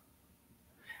it.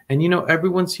 And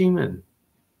everyone's human.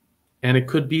 And it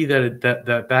could be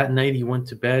that night he went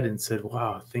to bed and said,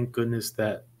 wow, thank goodness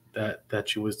that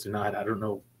she was denied. I don't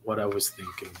know what I was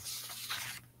thinking.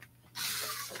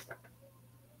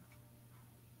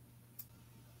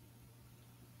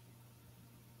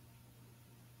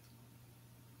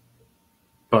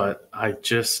 But I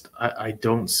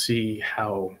don't see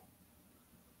how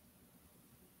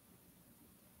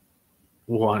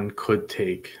one could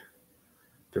take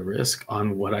the risk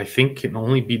on what I think can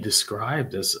only be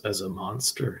described as a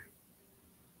monster.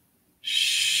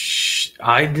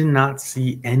 I did not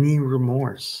see any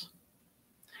remorse.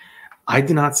 I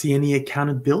did not see any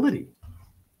accountability.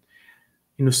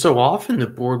 So often the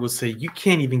board will say, you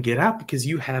can't even get out because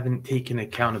you haven't taken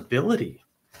accountability.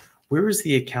 Where is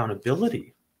the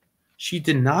accountability? She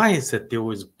denies that there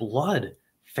was blood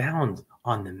found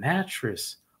on the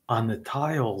mattress, on the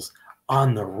tiles,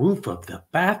 on the roof of the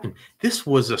bathroom. This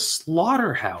was a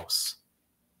slaughterhouse.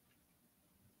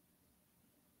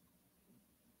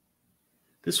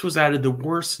 This was out of the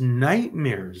worst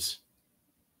nightmares.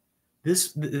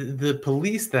 The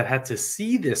police that had to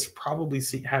see this probably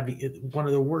having one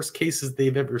of the worst cases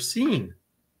they've ever seen.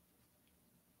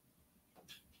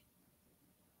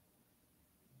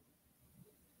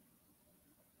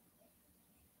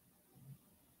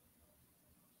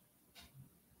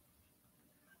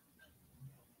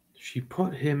 She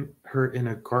put her in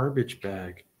a garbage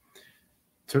bag,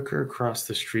 took her across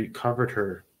the street, covered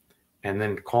her, and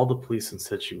then called the police and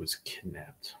said she was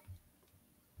kidnapped.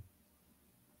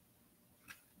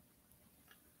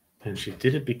 And she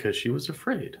did it because she was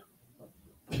afraid.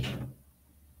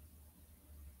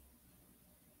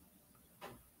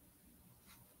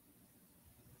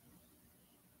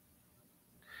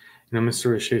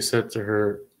 Mr. Roche said to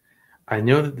her, I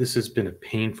know that this has been a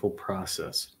painful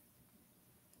process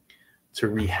to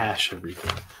rehash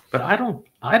everything, but I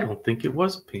don't think it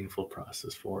was a painful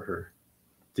process for her.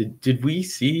 Did we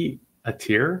see a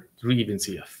tear? Did we even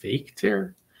see a fake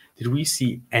tear? Did we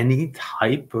see any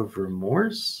type of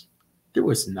remorse? There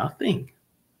was nothing.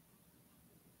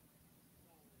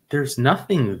 There's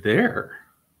nothing there.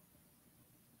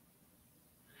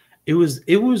 It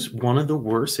was one of the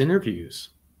worst interviews.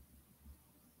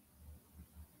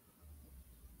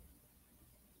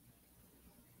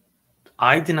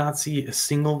 I did not see a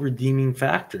single redeeming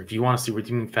factor. If you want to see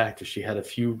redeeming factors, she had a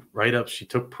few write-ups. She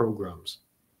took programs.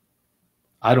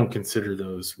 I don't consider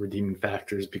those redeeming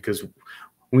factors because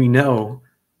we know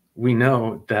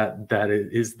that it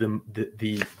is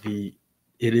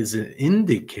it is an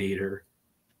indicator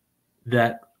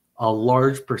that a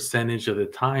large percentage of the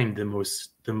time the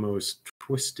most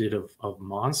twisted of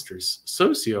monsters,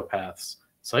 sociopaths,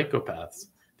 psychopaths,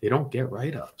 they don't get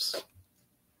write-ups.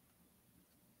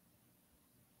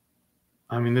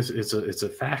 I mean, it's a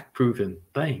fact-proven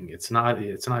thing. It's not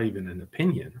even an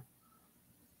opinion.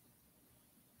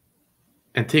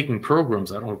 And taking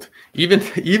programs, I don't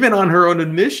even on her own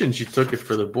admission, she took it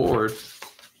for the board.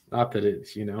 Not that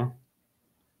it's,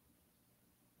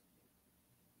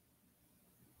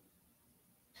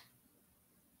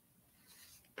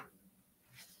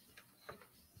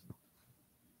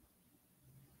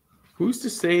 Who's to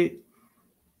say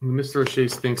Mr.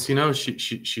 Roche thinks,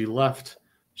 she left,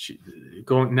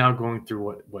 going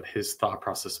through what his thought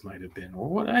process might have been, or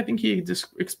what I think he just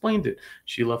explained it.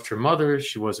 She left her mother.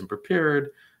 She wasn't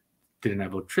prepared, didn't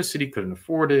have electricity, couldn't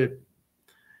afford it.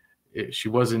 She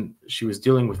was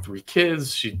dealing with 3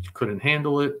 kids. She couldn't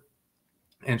handle it,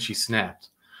 and she snapped.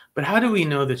 But how do we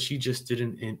know that she just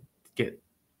didn't get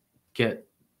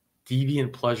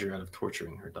deviant pleasure out of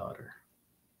torturing her daughter?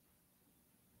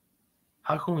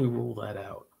 How can we rule that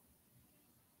out?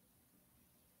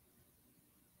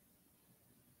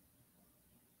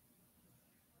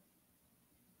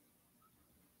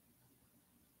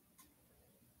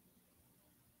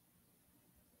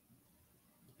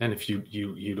 And if you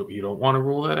don't want to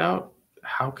rule that out,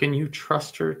 how can you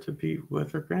trust her to be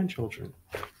with her grandchildren?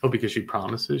 Oh, because she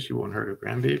promises she won't hurt her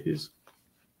grandbabies?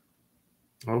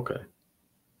 Okay.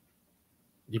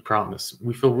 You promise.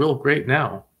 We feel real great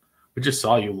now. We just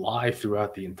saw you lie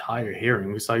throughout the entire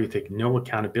hearing. We saw you take no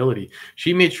accountability.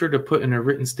 She made sure to put in a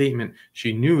written statement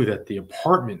she knew that the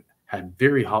apartment had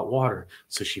very hot water.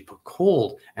 So she put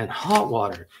cold and hot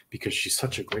water because she's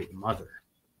such a great mother.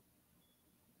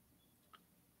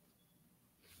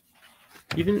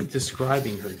 Even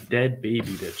describing her dead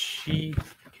baby that she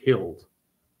killed,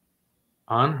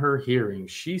 on her hearing,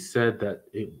 she said that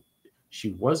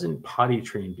she wasn't potty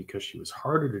trained because she was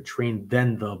harder to train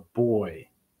than the boy.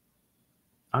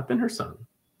 Not than her son.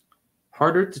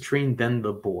 Harder to train than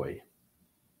the boy.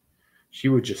 She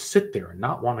would just sit there and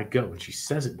not want to go. And she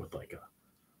says it with like a...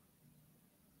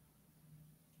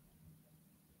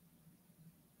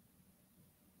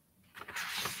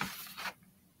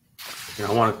 And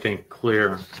I want to thank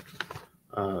Claire,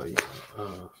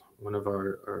 one of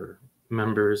our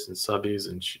members and subbies,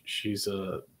 and she's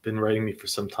been writing me for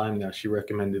some time now. She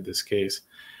recommended this case.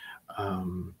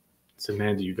 So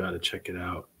Amanda, you got to check it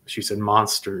out. She said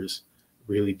monsters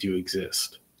really do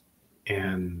exist.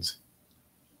 And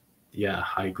yeah,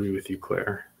 I agree with you,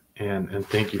 Claire. And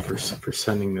thank you for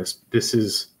sending this. This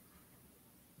is...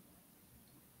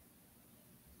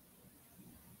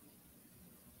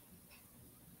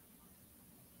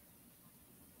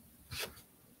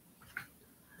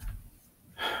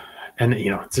 And,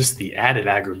 you know, just the added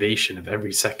aggravation of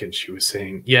every second she was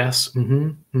saying, yes,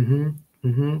 to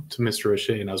Mr.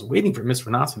 O'Shea. And I was waiting for Miss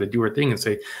Renata to do her thing and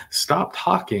say, stop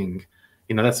talking.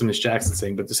 You know, that's what Miss Jackson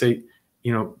saying. But to say,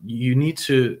 you know, you need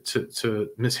to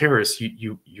Miss Harris,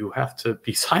 you have to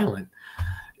be silent.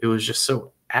 It was just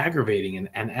so aggravating.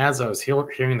 And as I was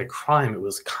hearing the crime, it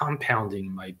was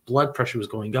compounding. My blood pressure was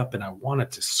going up and I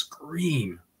wanted to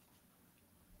scream.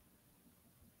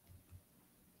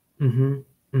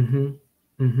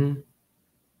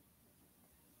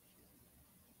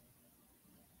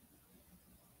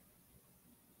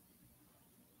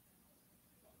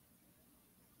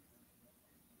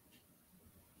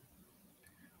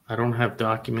 I don't have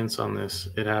documents on this.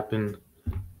 It happened,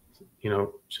 you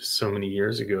know, just so many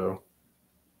years ago.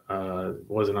 It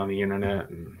wasn't on the internet,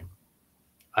 and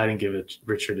I didn't give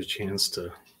Richard a chance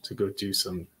to go do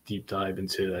some deep dive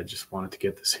into it. I just wanted to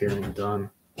get this hearing done.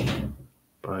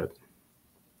 But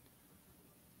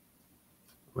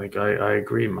like I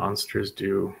agree, monsters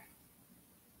do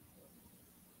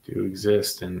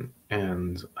exist, and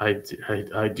I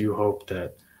do hope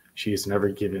that she is never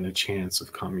given a chance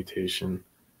of commutation.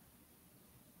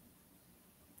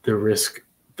 The risk,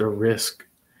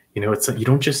 you know, it's like you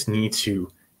don't just need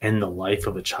to end the life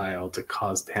of a child to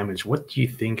cause damage. What do you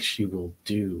think she will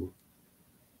do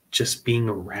just being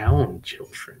around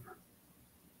children?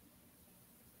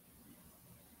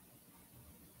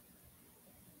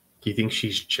 Do you think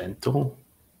she's gentle?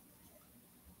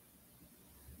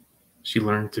 She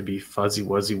learned to be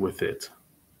fuzzy-wuzzy with it.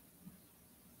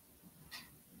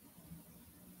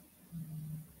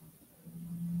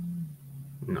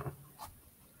 No.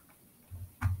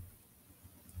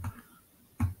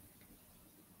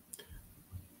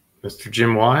 Mr.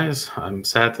 Jim Wise, I'm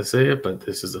sad to say it, but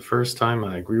this is the first time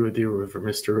I agree with you for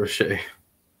Mr. O'Shea.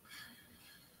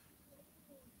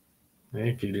 Hey,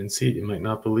 if you didn't see it, you might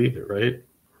not believe it, right?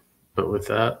 But with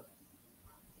that,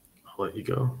 I'll let you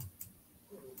go.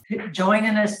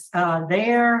 Joining us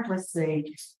there, let's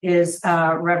see, is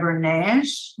Reverend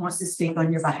Nash, wants to speak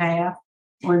on your behalf.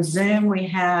 On Zoom, we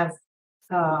have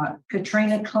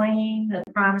Katrina Clean, the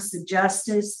Promise of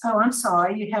Justice. Oh, I'm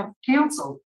sorry, you have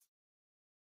counsel.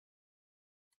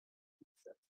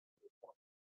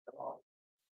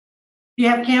 You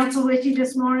have counsel with you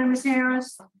this morning, Ms.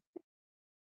 Harris?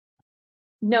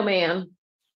 No, ma'am.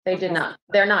 They did not.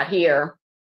 They're not here.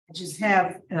 I just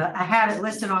have, I have it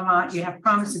listed on my, you have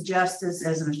Promise of Justice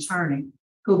as an attorney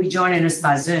who will be joining us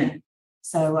by Zoom.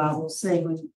 So we'll see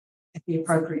at the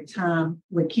appropriate time.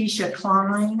 Lakeisha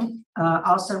Klein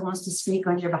also wants to speak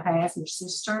on your behalf, your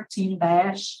sister, Tina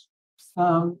Bash.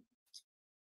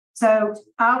 So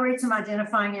I'll read some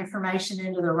identifying information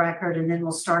into the record, and then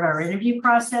we'll start our interview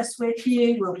process with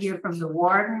you. We'll hear from the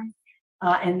warden,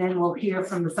 and then we'll hear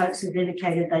from the folks who've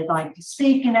indicated they'd like to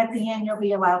speak. And at the end, you'll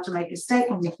be allowed to make a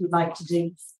statement if you'd like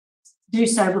to do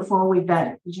so before we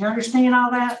vote. Did you understand all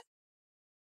that?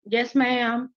 Yes,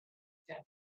 ma'am.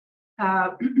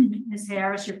 Ms.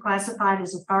 Harris, you're classified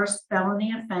as a first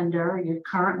felony offender. You're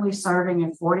currently serving a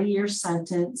 40-year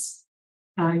sentence.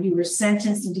 You were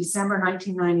sentenced in December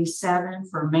 1997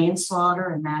 for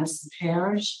manslaughter in Madison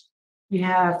Parish. You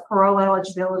have parole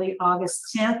eligibility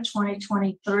August 10th,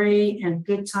 2023, and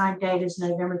good time date is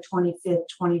November 25th,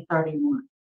 2031.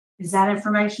 Does that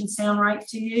information sound right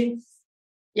to you?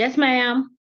 Yes,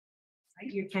 ma'am.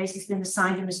 Your case has been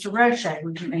assigned to Mr. Roche.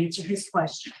 Would you answer his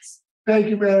questions? Thank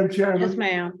you, Madam Chairman. Yes,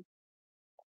 ma'am.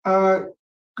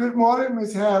 Good morning,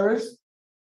 Ms. Harris.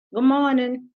 Good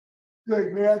morning.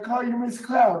 Good. May I call you Ms.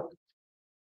 Clara?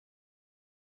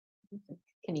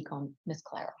 Can you call Miss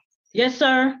Clara? Yes,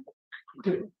 sir.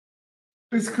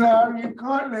 Ms. Clara, you're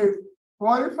currently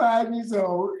 45 years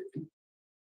old.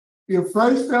 You're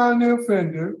first felony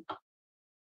offender,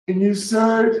 and you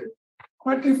served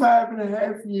 25 and a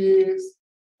half years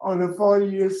on a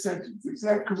 40-year sentence. Is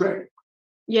that correct?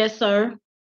 Yes, sir.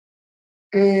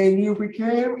 And you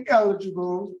became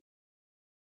eligible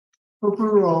for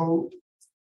parole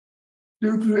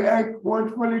due to Act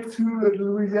 122 of the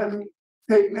Louisiana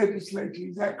State Legislature.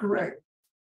 Is that correct?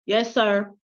 Yes,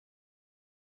 sir.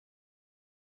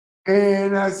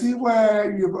 And I see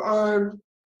where you've earned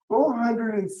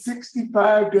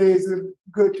 465 days of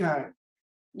good time.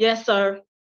 Yes, sir.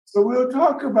 So we'll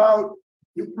talk about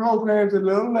your programs a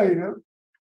little later.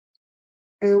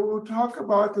 And we'll talk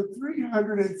about the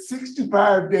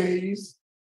 365 days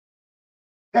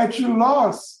that you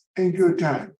lost in good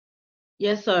time.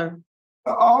 Yes, sir.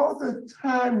 All the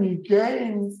time you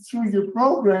gained through your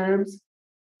programs,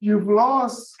 you've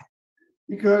lost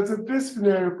because of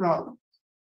disciplinary problems.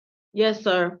 Yes,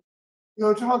 sir.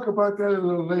 We'll talk about that a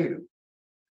little later.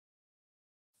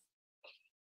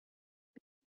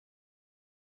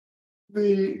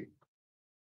 The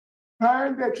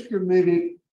crime that you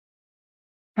committed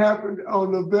happened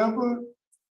on November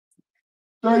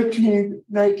 13th,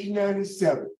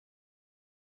 1997.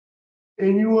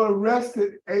 And you were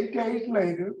arrested 8 days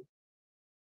later,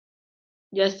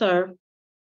 Yes, sir.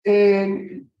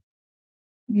 and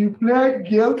you pled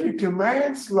guilty to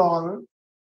manslaughter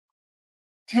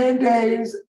 10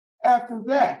 days after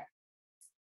that.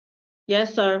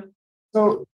 Yes, sir.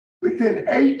 So within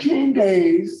 18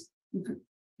 days,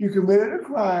 you committed a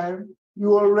crime, you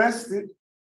were arrested,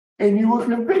 and you were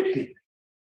convicted.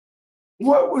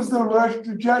 What was the rush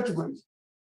to judgment?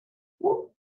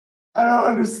 Well, I don't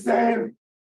understand.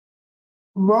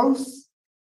 Most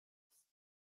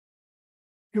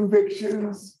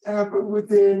convictions happen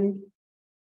within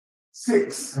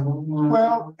 6,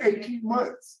 12, 18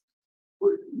 months.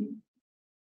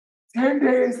 10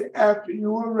 days after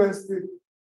you were arrested,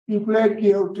 you pled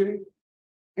guilty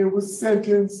and was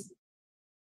sentenced.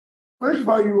 First of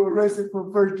all, you were arrested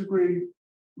for first-degree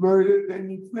murder, then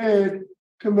you pled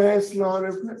to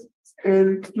manslaughter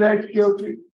and pled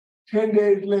guilty 10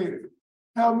 days later.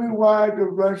 Tell me why the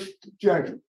rush to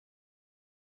judgment.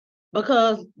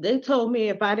 Because they told me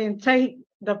if I didn't take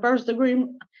the first degree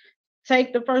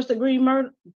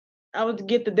murder, I would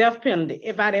get the death penalty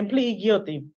if I didn't plead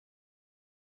guilty.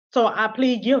 So I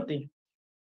plead guilty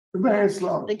The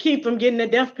manslaughter. to keep from getting the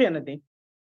death penalty.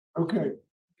 Okay.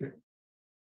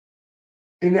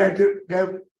 And that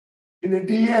and the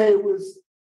DA was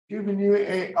giving you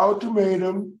an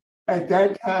ultimatum at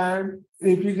that time. And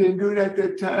if you didn't do it at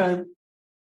that time,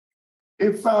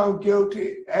 if found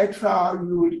guilty at trial,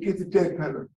 you would get the death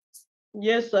penalty.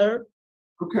 Yes, sir.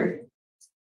 Okay.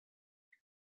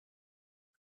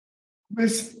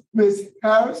 Miss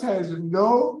Harris has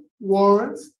no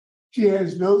warrants. She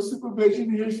has no supervision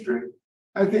history.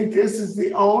 I think this is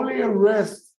the only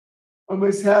arrest on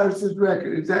Miss Harris's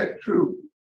record. Is that true?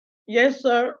 Yes,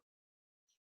 sir.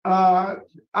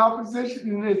 Opposition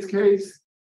in this case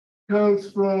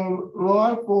comes from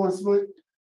law enforcement,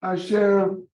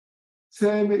 Sheriff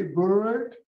Sammy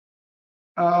Bird.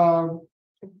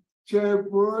 Sheriff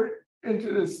Bird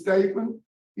entered a statement.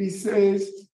 He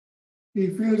says he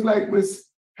feels like Ms.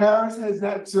 Harris has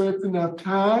not served enough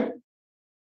time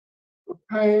for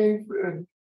paying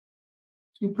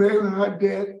to pay for her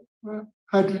debt,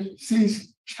 her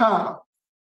deceased child.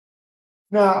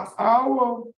 Now,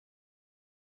 our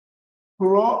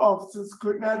parole officers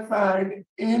could not find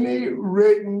any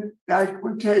written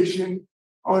documentation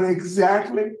on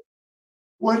exactly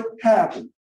what happened.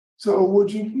 So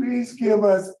would you please give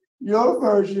us your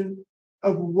version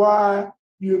of why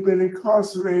you've been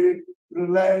incarcerated for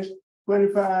the last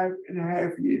 25 and a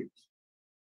half years?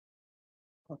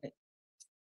 Okay.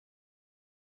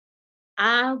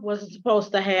 I was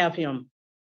supposed to have him.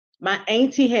 My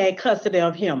auntie had custody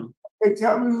of him. Hey,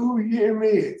 tell me who him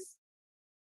is.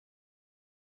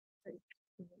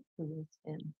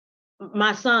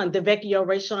 My son, DeVecchio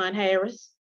Rayshawn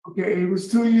Harris. Okay, he was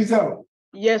 2 years old.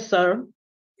 Yes, sir.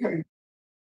 Okay.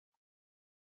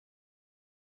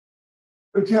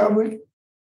 So tell me.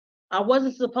 I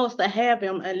wasn't supposed to have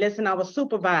him unless I was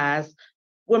supervised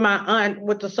with my aunt,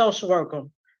 with the social worker.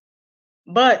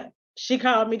 But she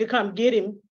called me to come get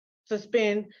him to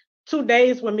spend 2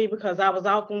 days with me because I was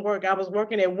off from work. I was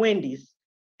working at Wendy's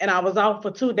and I was off for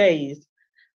 2 days.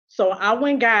 So I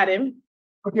went and got him.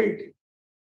 Okay.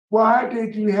 Why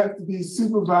did you have to be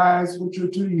supervised with your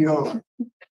 2-year-old?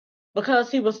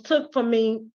 Because he was took from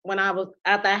me when after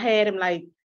I had him like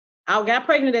I got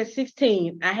pregnant at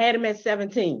 16. I had him at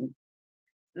 17.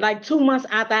 Like 2 months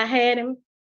after I had him,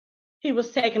 he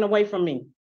was taken away from me.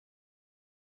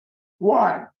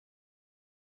 Why?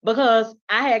 Because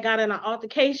I had got in an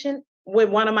altercation with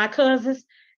one of my cousins,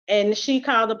 and she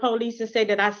called the police and said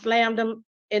that I slammed him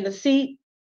in the seat,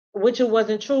 which it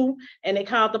wasn't true. And they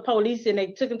called the police and they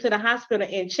took him to the hospital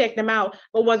and checked him out,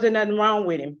 but wasn't nothing wrong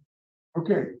with him.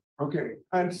 Okay,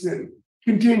 I understand.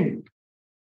 Continue.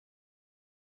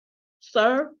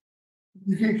 Sir?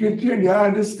 You can continue, I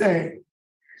understand.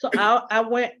 So I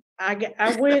went,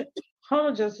 hold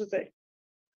on just a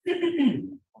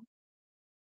second.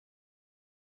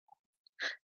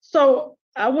 So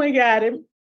I went and got him.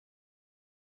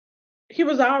 He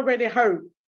was already hurt.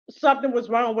 Something was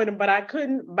wrong with him, but I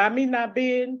couldn't, by me not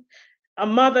being a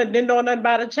mother, didn't know nothing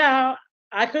about a child,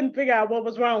 I couldn't figure out what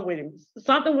was wrong with him.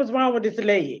 Something was wrong with his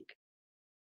leg.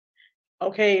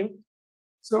 Okay.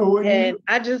 So when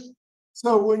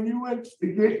So when you went to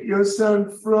get your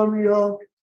son from your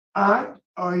aunt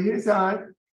or his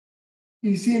aunt,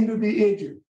 he seemed to be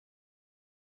injured.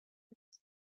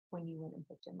 When you went and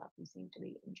picked him up, he seemed to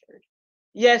be injured.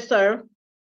 Yes, sir.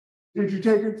 Did you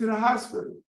take him to the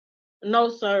hospital? No,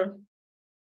 sir.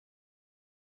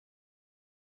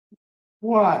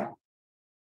 Why?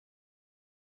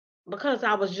 Because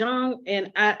I was young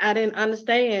and I didn't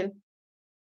understand.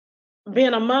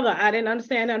 Being a mother, I didn't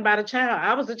understand nothing about a child.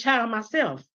 I was a child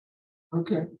myself.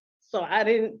 Okay. So I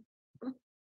didn't.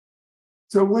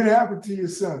 So what happened to your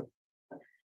son?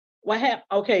 What happened?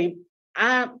 Okay,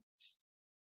 I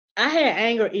had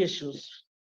anger issues,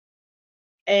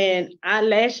 and I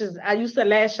used to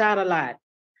lash out a lot.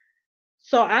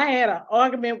 So I had an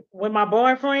argument with my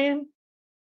boyfriend,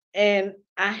 and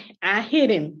I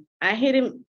hit him. I hit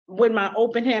him with my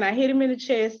open hand. I hit him in the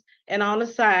chest and on the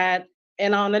side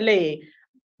and on the leg.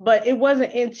 But it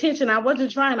wasn't intentional. I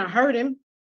wasn't trying to hurt him.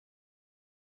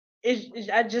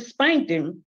 I just spanked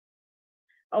him.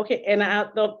 Okay, and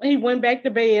he went back to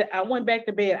bed. I went back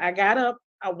to bed. I got up.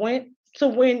 I went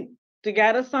to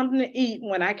get us something to eat.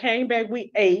 When I came back,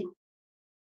 we ate.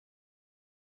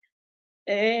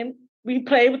 And we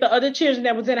played with the other children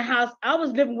that was in the house. I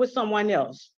was living with someone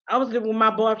else. I was living with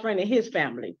my boyfriend and his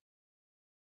family.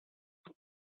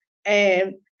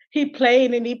 And he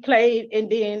played, and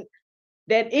then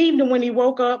that evening when he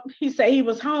woke up, he said he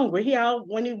was hungry.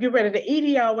 When he get ready to eat,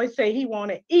 he always say he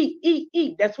want to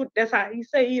eat. That's how he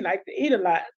say he like to eat a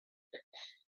lot.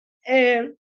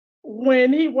 And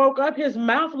when he woke up, his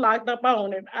mouth locked up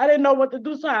on him. I didn't know what to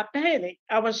do, so I panicked.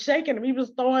 I was shaking him. He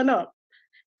was throwing up.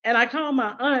 And I called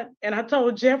my aunt and I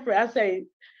told Jeffrey, I say,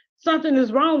 something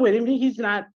is wrong with him. He's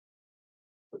not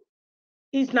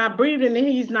breathing and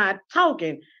he's not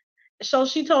talking. So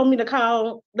she told me to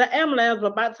call the ambulance,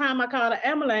 but by the time I called the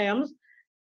ambulance,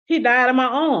 he died in my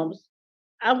arms.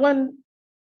 I wasn't.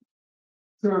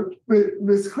 So,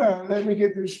 Miss Clara, let me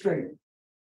get this straight.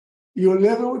 You were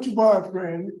living with your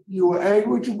boyfriend, you were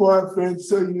angry with your boyfriend,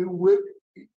 so you whipped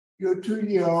your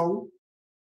 2-year-old.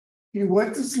 He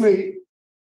went to sleep,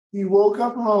 he woke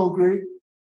up hungry,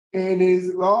 and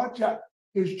his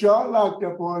jaw locked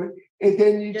up on it, and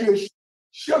then you just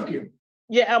shook him.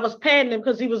 Yeah, I was patting him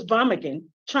because he was vomiting,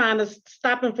 trying to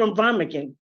stop him from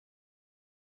vomiting.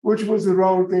 Which was the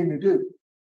wrong thing to do.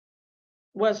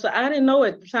 Well, so I didn't know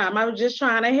at the time. I was just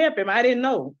trying to help him. I didn't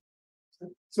know.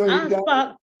 So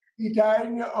he died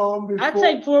in your arm before. I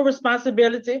take full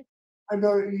responsibility. I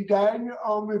know he died in your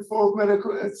arm before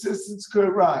medical assistance could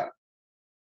arrive.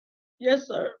 Yes,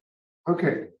 sir.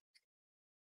 Okay.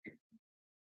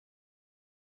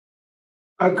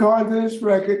 According to this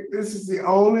record, this is the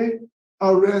only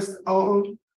arrest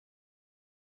on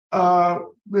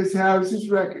Ms. Harris's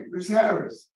record. Ms.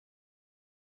 Harris,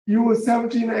 you were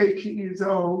 17 or 18 years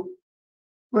old,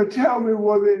 but tell me,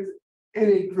 was there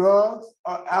any drugs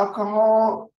or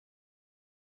alcohol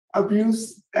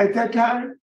abuse at that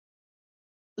time?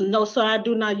 No, sir, I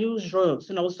do not use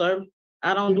drugs. No, sir.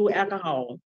 I don't do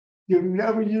alcohol. You've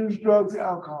never used drugs or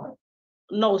alcohol?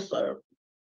 No, sir.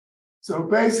 So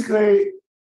basically,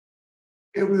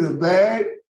 it was a bad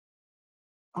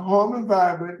home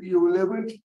environment. You were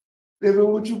living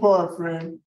with your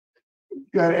boyfriend,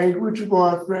 got angry with your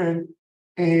boyfriend,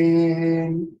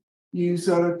 and you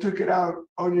sort of took it out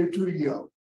on your 2-year-old.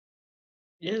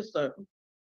 Yes, sir.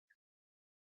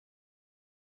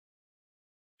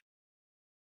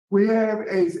 We have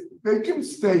a victim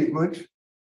statement,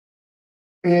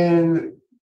 and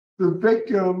the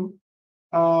victim,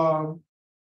 I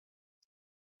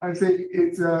think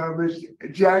it's Ms.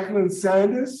 Jacqueline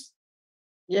Sanders.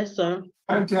 Yes, sir.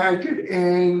 Contacted,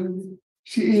 and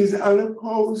she is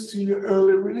unopposed to your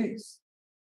early release.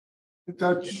 I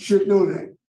thought you should know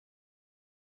that.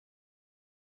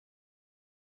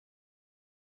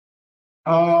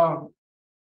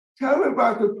 Tell me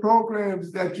about the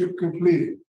programs that you've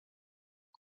completed.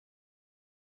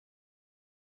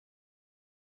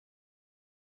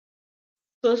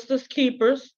 Sisters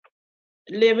Keepers,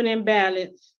 Living in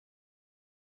Balance,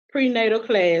 Prenatal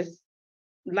Class,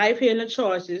 Life Healing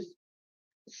Choices,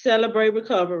 Celebrate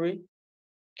Recovery,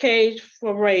 Cage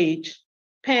for Rage,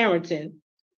 Parenting,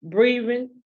 Breathing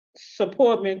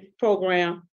Support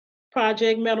Program,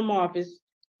 Project Metamorphosis,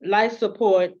 Life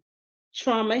Support,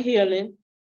 Trauma Healing,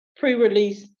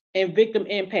 Pre-Release, and Victim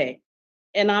Impact.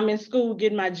 And I'm in school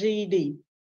getting my GED.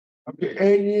 Okay,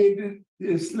 and you did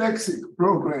the dyslexic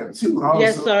program too, also.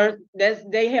 Yes, sir.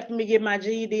 They helped me get my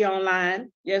GED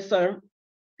online. Yes, sir.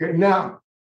 Okay, now,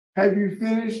 have you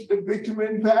finished the Victim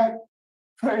Impact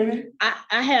training?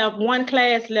 I have one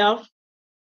class left.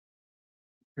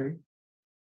 Okay.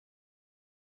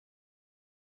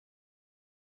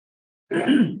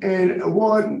 And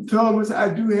Warden Thomas,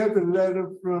 I do have a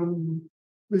letter from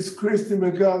Miss Christy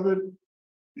McGovern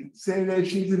saying that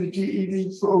she's in the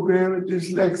GED program at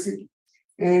dyslexic,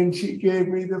 and she gave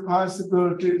me the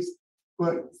possibilities,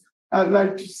 but I'd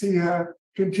like to see her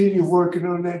continue working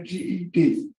on that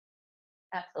GED.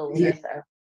 Absolutely, yes, sir.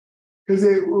 Because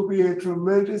it will be a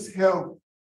tremendous help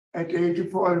at the age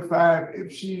of 45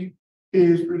 if she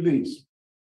is released.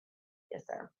 Yes,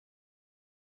 sir.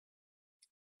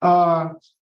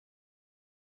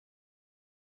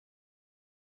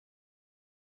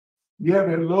 You have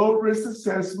a low risk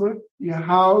assessment. You're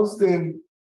housed in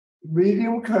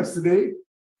medium custody.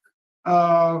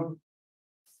 Tell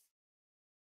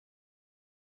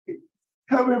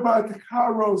me about the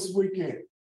Kairos weekend.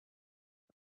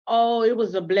 Oh, it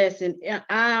was a blessing.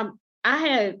 I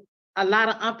had a lot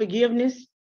of unforgiveness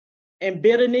and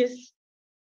bitterness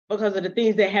because of the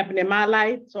things that happened in my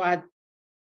life. So I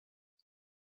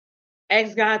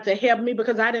asked God to help me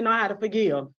because I didn't know how to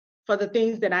forgive for the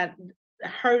things that I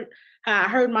hurt, how I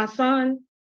hurt my son.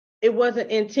 It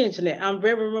wasn't intentionally. I'm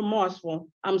very remorseful.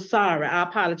 I'm sorry. I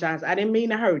apologize. I didn't mean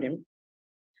to hurt him.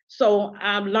 So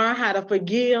I've learned how to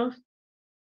forgive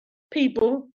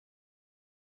people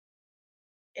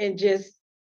and just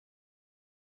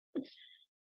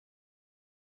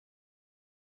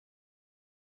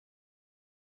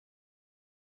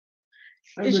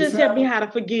it just helped me how to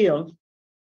forgive.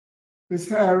 Ms.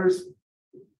 Harris,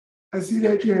 I see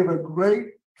that you have a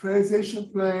great transition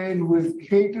plan with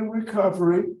Kingdom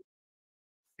Recovery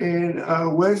in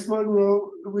West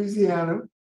Monroe, Louisiana,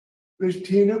 Ms.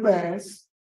 Tina Bass.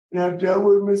 And I've dealt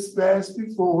with Ms. Bass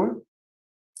before,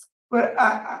 but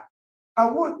I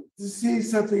want to see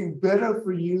something better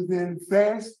for you than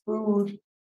fast food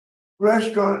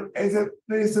restaurant as a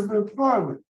place of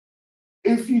employment.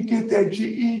 If you get that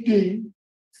GED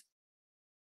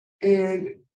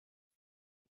and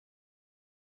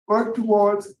work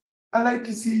towards, I like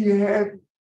to see you have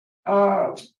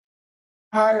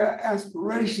higher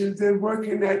aspirations than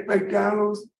working at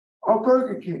McDonald's or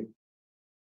Burger King.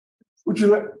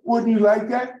 Wouldn't you like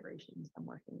that? I'm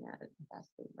working at a fast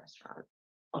food restaurant.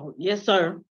 Oh, yes,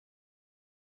 sir.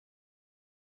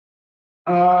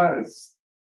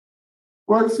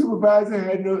 Work supervisor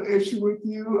had no issue with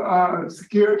you,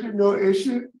 security, no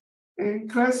issue, and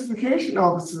classification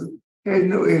officer had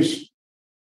no issue.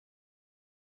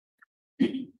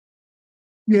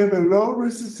 You have a low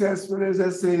risk assessment, as I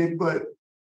said, but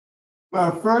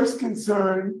my first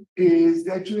concern is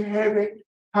that you have a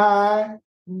high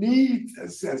needs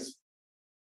assessment.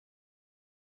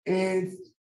 And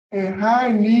a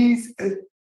high needs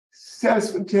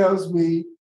assessment tells me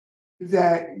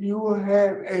that you will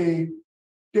have a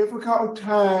difficult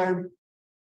time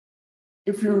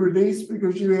if you're released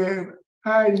because you have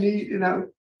high need. And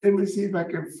let me see if I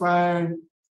can find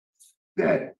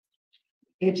that.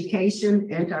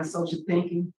 Education, antisocial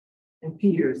thinking, and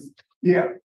peers. Yeah.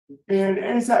 And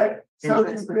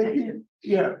antisocial thinking,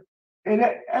 yeah. And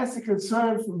that's a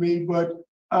concern for me, but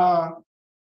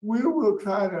we will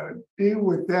try to deal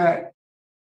with that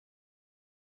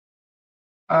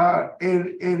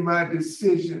in my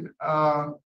decision.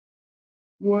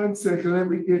 1 second, let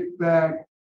me get back.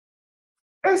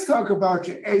 Let's talk about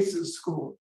your ACEs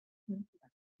score.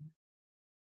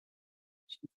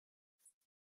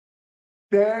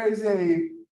 There is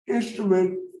an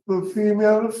instrument for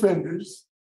female offenders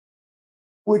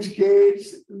which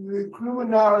gauges the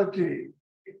criminality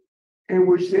in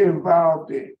which they're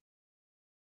involved in.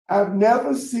 I've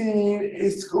never seen a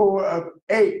score of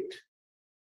 8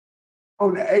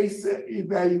 on the ACE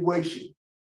evaluation.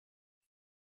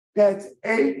 That's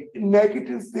 8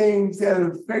 negative things that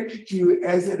affected you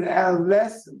as an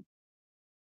adolescent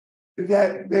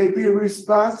that they be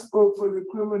responsible for the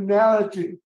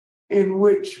criminality in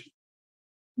which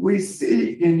we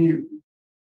see in you.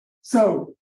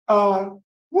 So,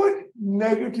 what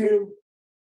negative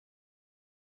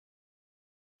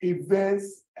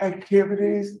events,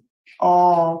 activities,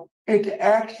 or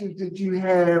interactions did you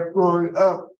have growing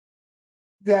up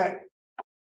that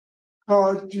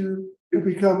caused you to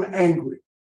become angry?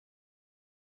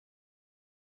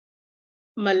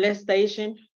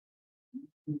 Molestation,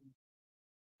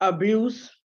 abuse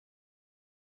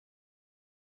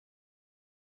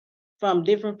from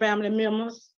different family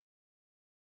members,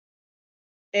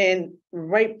 and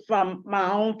rape from my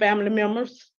own family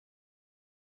members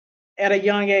at a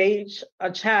young age, a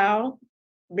child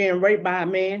being raped by a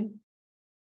man.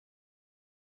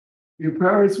 Your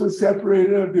parents were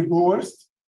separated or divorced?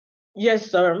 Yes,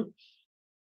 sir.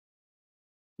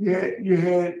 You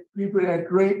had people that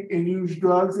drink and use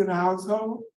drugs in the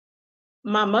household?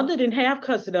 My mother didn't have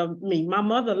custody of me. My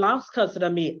mother lost custody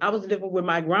of me. I was living with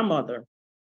my grandmother.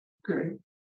 Okay.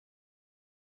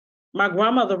 My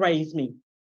grandmother raised me.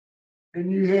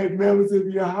 And you had members of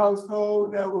your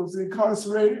household that was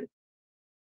incarcerated?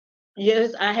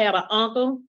 Yes, I had an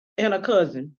uncle and a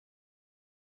cousin.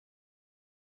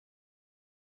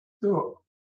 So,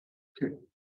 okay.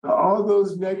 So all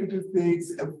those negative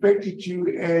things affected you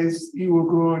as you were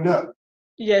growing up.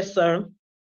 Yes, sir.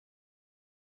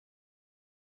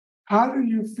 How do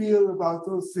you feel about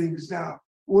those things now?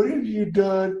 What have you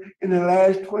done in the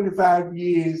last 25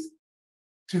 years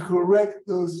to correct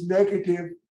those negative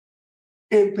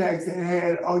impacts it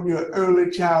had on your early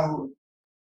childhood?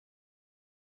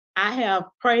 I have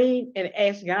prayed and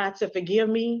asked God to forgive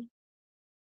me,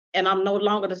 and I'm no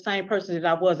longer the same person that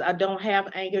I was. I don't have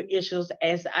anger issues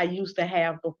as I used to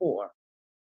have before.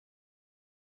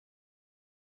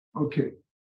 Okay.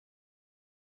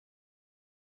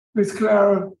 Ms.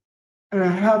 Clara, and I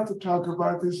have to talk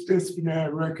about this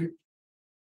disciplinary record.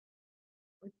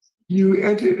 You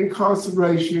entered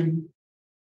incarceration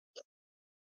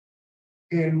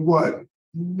in what,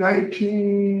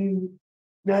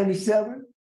 1997?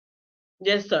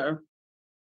 Yes, sir.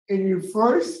 And your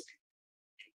first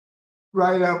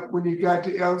write-up when you got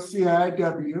to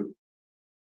LCIW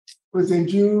was in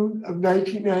June of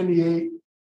 1998,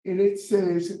 and it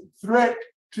says threat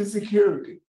to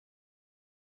security.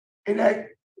 And that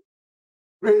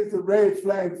raised a red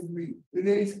flag for me. It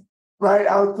is write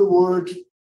out the words,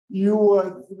 you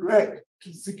are a threat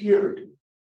to security.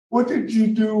 What did you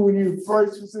do when you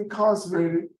first was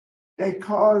incarcerated that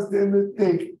caused them to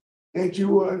think that you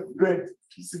were a threat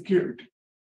to security?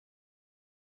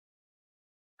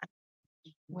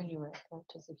 When you were a threat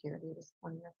to security, it was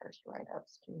one of your first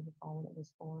write-ups. Do you recall what it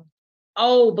was for?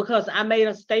 Oh, because I made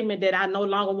a statement that I no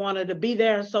longer wanted to be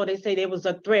there, so they say there was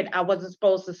a threat. I wasn't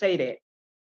supposed to say that.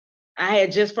 I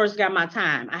had just first got my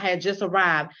time. I had just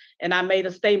arrived, and I made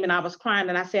a statement. I was crying,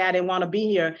 and I said I didn't want to be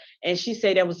here. And she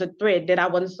said there was a threat, that I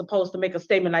wasn't supposed to make a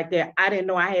statement like that. I didn't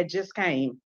know. I had just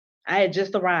came. I had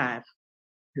just arrived.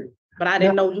 But I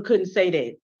didn't know you couldn't say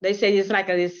that. They say it's like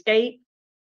an escape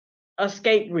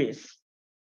risk.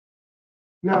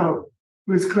 Now,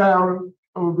 Ms. Clara,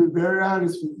 I'm gonna be very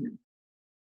honest with you.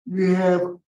 You have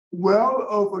well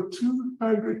over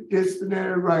 200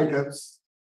 disciplinary write-ups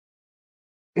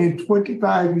and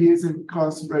 25 years of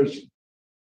incarceration.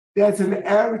 That's an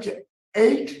average of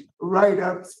 8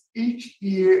 write-ups each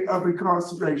year of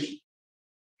incarceration.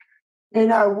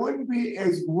 And I wouldn't be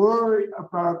as worried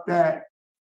about that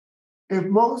if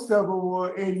most of them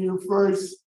were in your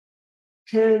first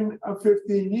 10 or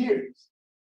 15 years.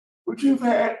 But you've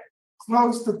had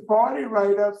close to 40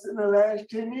 write-ups in the last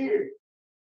 10 years.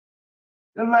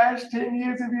 The last 10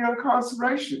 years of your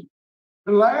incarceration.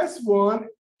 The last one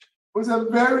was a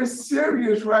very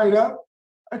serious write-up,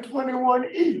 a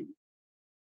 21E.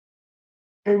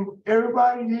 And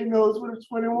everybody here knows what a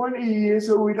 21E is,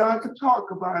 so we don't have to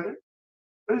talk about it.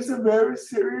 But it's a very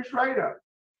serious write-up.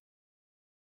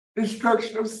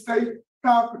 Destruction of state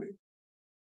property,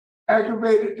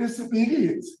 aggravated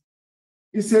disobedience.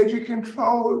 You said you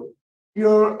controlled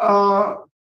your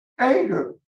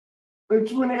anger. In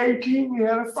 2018, you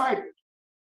had a fight.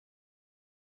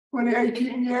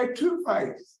 2018, you had 2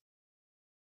 fights.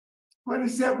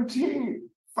 2017,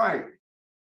 fight.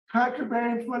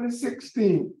 Contraband in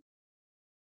 2016.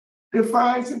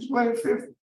 Defiance in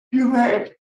 2015. You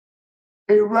had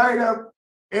a write-up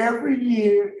every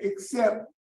year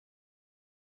except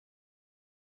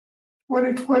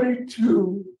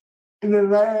 2022 in the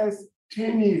last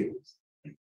 10 years.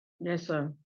 Yes,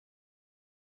 sir.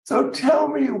 So tell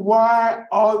me why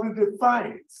all the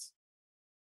defiance?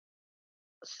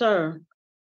 Sir,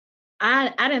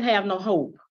 I didn't have no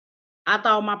hope. I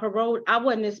thought my parole, I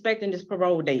wasn't expecting this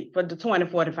parole date for the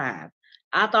 2045.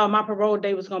 I thought my parole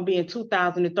date was going to be in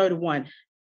 2031.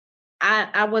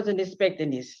 I wasn't expecting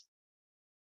this.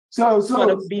 So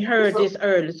To be heard this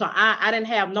early. So I didn't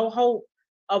have no hope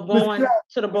of going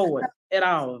to the board at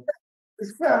all.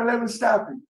 Ms. Clara, let me stop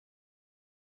you.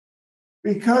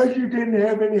 Because you didn't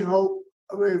have any hope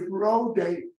of a parole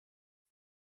date,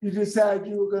 you decided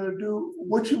you were going to do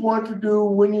what you want to do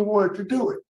when you want to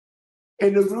do it.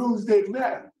 And the rules didn't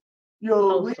matter.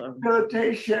 Your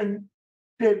rehabilitation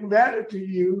didn't matter to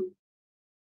you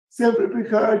simply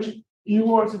because you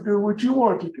want to do what you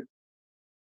want to do.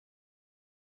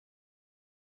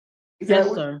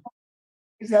 Yes, sir.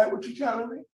 Is that what you're telling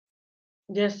me?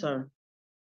 Yes, sir.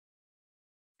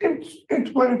 In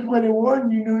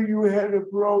 2021, you knew you had a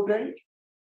parole date?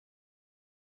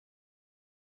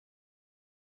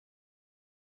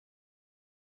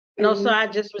 No, sir, I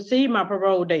just received my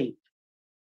parole date.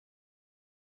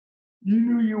 You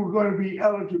knew you were going to be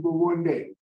eligible one day.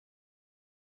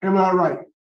 Am I right?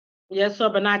 Yes, sir,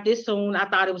 but not this soon. I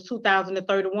thought it was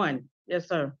 2031. Yes,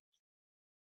 sir.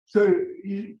 So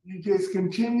you just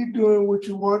continue doing what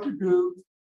you want to do,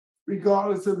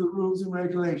 regardless of the rules and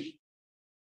regulations.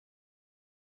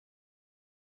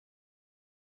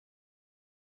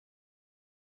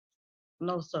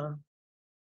 No, sir.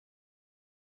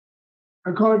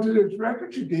 According to this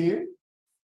record you did,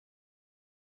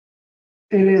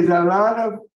 it is a lot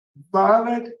of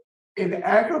violent and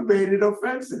aggravated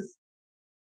offenses.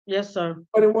 Yes, sir.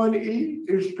 21E,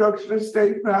 destruction of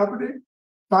state property,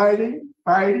 fighting,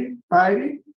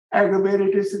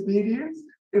 aggravated disobedience,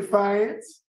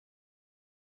 defiance,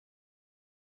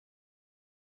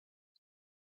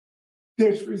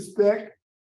 disrespect,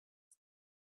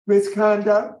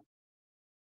 misconduct.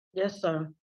 Yes,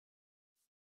 sir.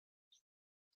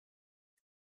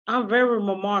 I'm very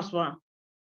remorseful.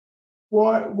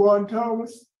 Warren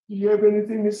Thomas, do you have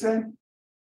anything to say?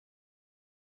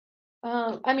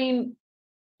 I mean,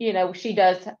 she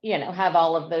does, have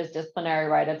all of those disciplinary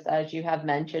write-ups, as you have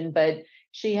mentioned, but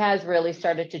she has really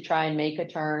started to try and make a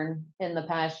turn in the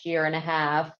past year and a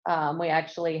half. We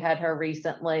actually had her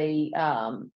recently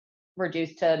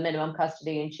reduced to minimum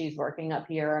custody, and she's working up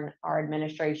here in our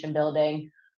administration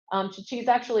building. She's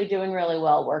actually doing really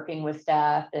well working with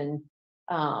staff and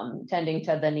tending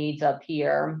to the needs up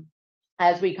here.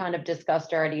 As we kind of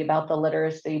discussed already about the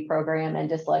literacy program and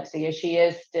dyslexia, she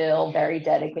is still very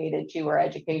dedicated to her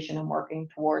education and working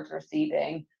towards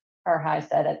receiving her high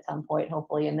set at some point,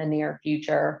 hopefully in the near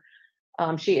future.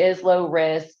 She is low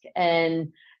risk,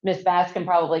 and Ms. Bass can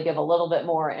probably give a little bit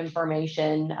more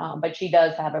information, but she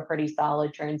does have a pretty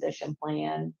solid transition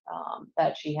plan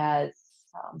that she has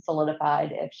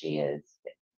solidified if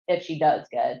she does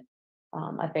get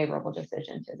a favorable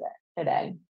decision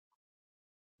today.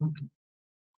 Okay.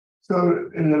 So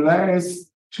in the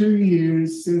last 2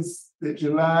 years, since the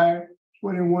July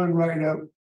 21 write-up,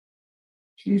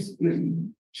 she's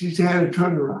had a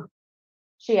turnaround.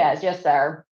 She has, yes,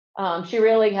 sir. She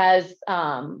really has,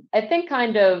 I think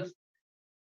kind of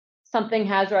something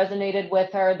has resonated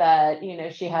with her that,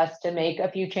 she has to make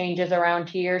a few changes around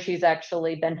here. She's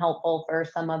actually been helpful for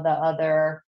some of the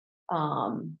other,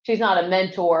 she's not a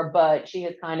mentor, but she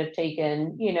has kind of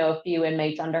taken, a few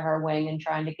inmates under her wing and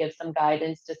trying to give some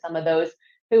guidance to some of those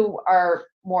who are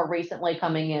more recently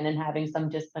coming in and having some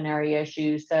disciplinary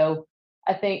issues. So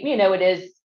I think, it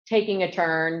is taking a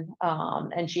turn,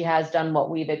 and she has done what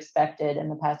we've expected in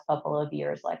the past couple of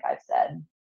years, like I've said.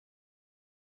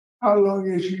 How long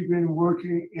has she been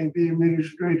working in the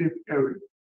administrative area?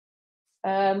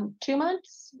 2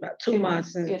 months. About 2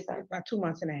 months. Yes, sir. About 2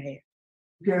 months and a half.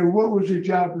 Okay, what was your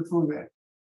job before that?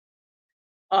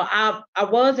 I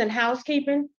was in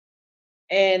housekeeping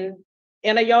and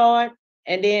in a yard,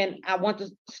 and then I went to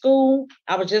school.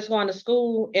 I was just going to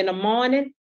school in the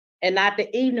morning and not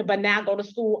the evening, but now I go to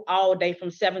school all day from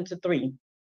 7 to 3.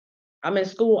 I'm in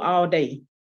school all day.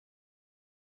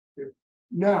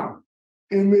 Now,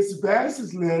 in Ms.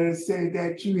 Bass's letter, say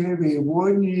that you have a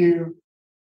 1-year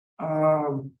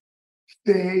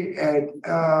stay at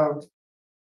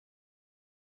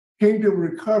Kingdom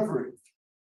Recovery,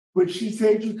 but she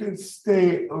said you can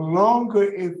stay longer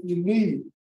if you need.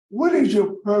 What is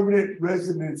your permanent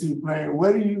residency plan?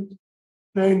 Where do you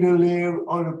plan to live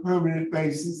on a permanent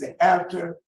basis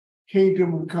after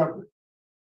Kingdom Recovery?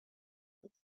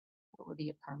 What would be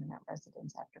a permanent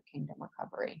residence after Kingdom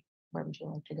Recovery? Where would you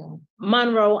like to go?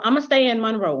 Monroe. I'm gonna stay in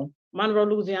Monroe,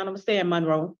 Louisiana. I'm gonna stay in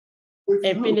Monroe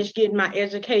and finish getting my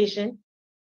education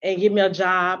and get me a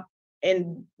job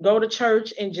and go to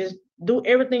church and just do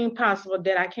everything possible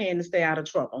that I can to stay out of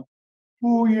trouble.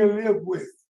 Who you live with?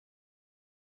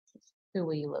 Who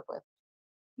will you live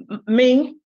with?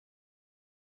 Me,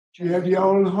 You have your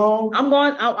own home? I'm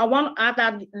going, I want, after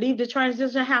I leave the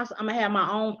transition house, I'm gonna have my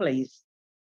own place.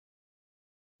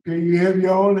 Okay, you have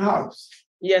your own house?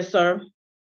 Yes, sir.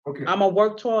 Okay, I'm gonna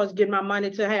work towards getting my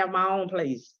money to have my own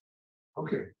place.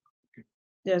 okay.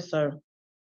 Yes, sir.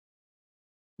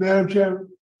 Madam Chairman?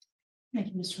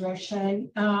 Thank you, Mr. Roche.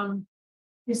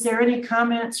 Is there any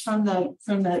comments from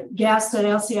the guests at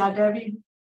LCIW?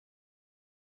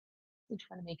 You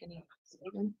trying to make any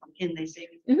statement? Can they say?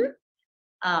 Mhm.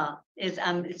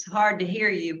 It's hard to hear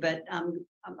you, but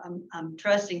I'm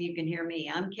trusting you can hear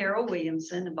me. I'm Carol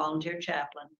Williamson, a volunteer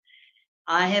chaplain.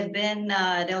 I have been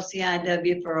at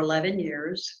LCIW for 11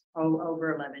 years,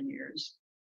 over 11 years.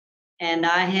 And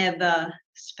I have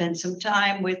spent some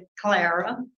time with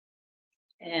Clara,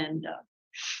 and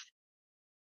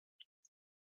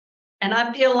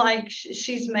I feel like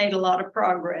she's made a lot of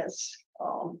progress.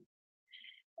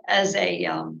 As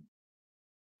a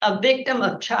victim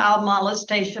of child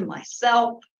molestation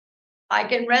myself, I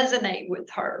can resonate with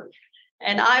her.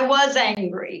 And I was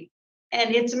angry,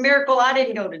 and it's a miracle I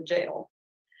didn't go to jail.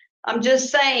 I'm just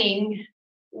saying,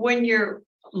 when you're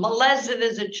molested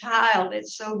as a child,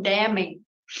 it's so damning.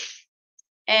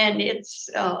 And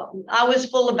I was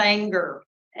full of anger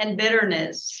and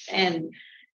bitterness, and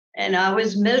I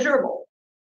was miserable.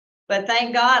 But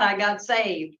thank God I got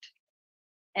saved,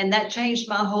 and that changed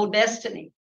my whole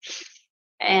destiny.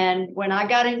 And when I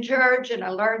got in church and I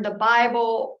learned the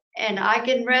Bible, and I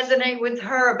can resonate with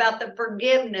her about the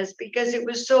forgiveness, because it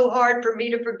was so hard for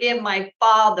me to forgive my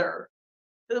father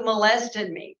who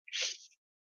molested me.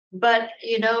 But,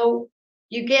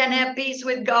 you can't have peace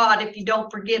with God if you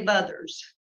don't forgive others.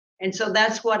 And so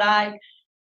that's what I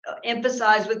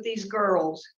emphasize with these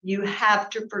girls. You have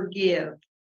to forgive.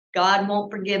 God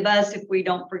won't forgive us if we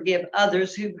don't forgive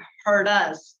others who hurt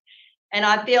us. And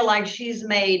I feel like she's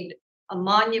made a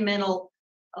monumental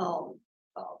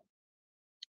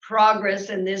progress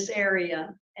in this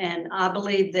area. And I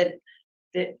believe that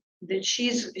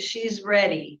she's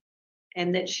ready,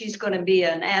 and that she's going to be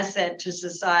an asset to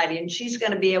society, and she's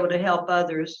going to be able to help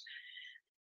others.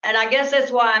 And I guess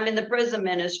that's why I'm in the prison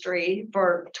ministry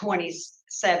for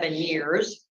 27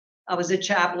 years. I was a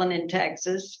chaplain in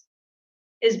Texas,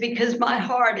 is because my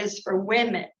heart is for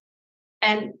women.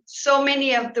 And so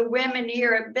many of the women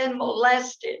here have been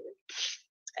molested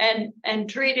and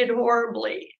treated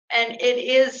horribly. And it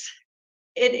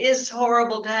is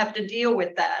horrible to have to deal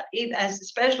with that,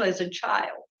 especially as a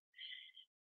child.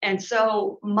 And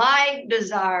so my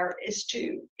desire is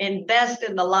to invest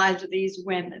in the lives of these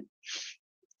women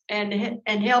and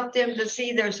help them to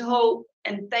see there's hope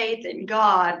and faith in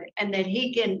God, and that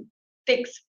He can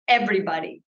fix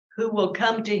everybody who will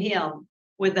come to Him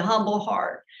with a humble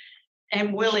heart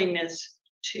and willingness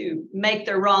to make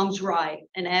their wrongs right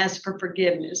and ask for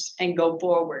forgiveness and go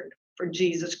forward for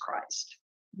Jesus Christ.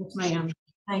 Yes, ma'am.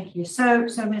 Thank you. So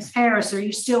Ms. Harris, are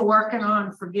you still working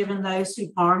on forgiving those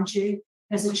who harmed you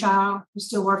as a child? You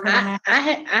still working on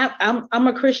that? I'm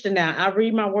a Christian now. I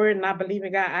read my word and I believe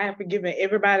in God. I have forgiven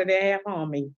everybody that have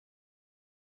harmed me.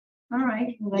 All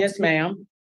right. Well, Yes, ma'am.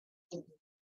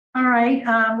 All right.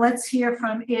 Let's hear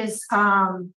from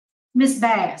Ms.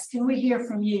 Bass. Can we hear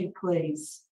from you,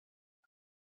 please?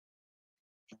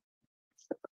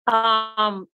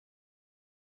 I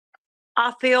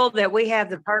feel that we have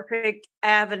the perfect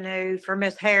avenue for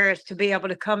Ms. Harris to be able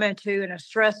to come into in a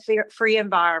stress-free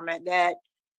environment that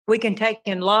we can take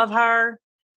and love her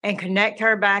and connect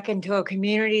her back into a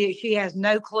community that she has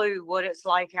no clue what it's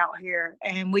like out here.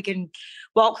 And we can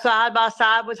walk side by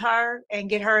side with her and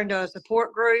get her into a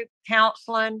support group,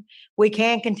 counseling. We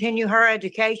can continue her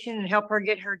education and help her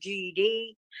get her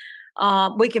GED.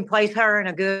 We can place her in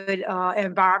a good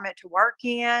environment to work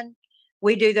in.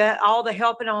 We do that, all the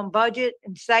helping on budget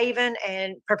and saving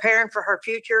and preparing for her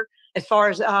future, as far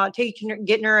as teaching her,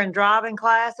 getting her in driving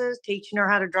classes, teaching her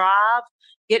how to drive,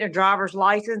 getting a driver's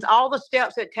license, all the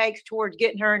steps it takes towards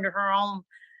getting her into her own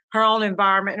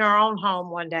environment in her own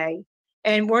home one day.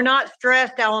 And we're not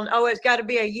stressed on, oh, it's got to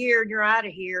be a year and you're out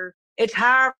of here. It's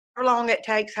however long it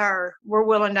takes her. We're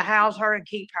willing to house her and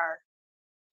keep her.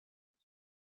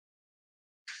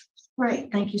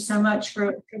 Great. Thank you so much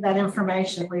for that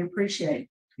information. We appreciate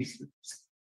it.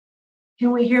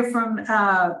 Can we hear from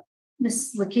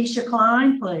Ms. Lakeisha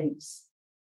Klein, please?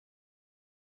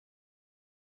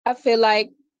 I feel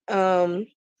like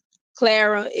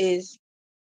Clara is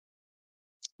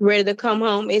ready to come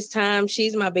home. It's time.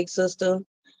 She's my big sister.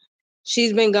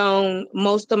 She's been gone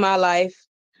most of my life.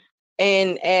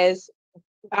 And as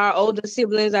our older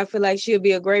siblings, I feel like she'll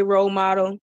be a great role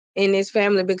model in this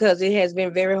family, because it has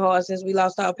been very hard since we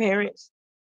lost our parents.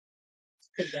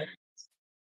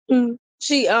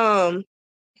 She,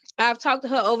 I've talked to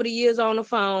her over the years on the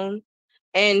phone,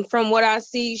 and from what I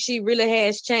see, she really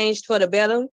has changed for the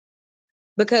better.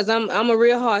 Because I'm a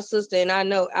real hard sister, and I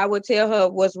know I would tell her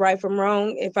what's right from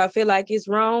wrong. If I feel like it's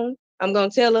wrong, I'm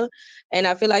gonna tell her, and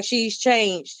I feel like she's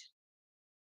changed,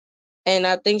 and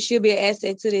I think she'll be an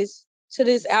asset to this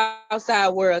outside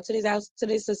world, to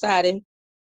this society.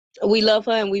 We love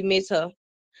her and we miss her,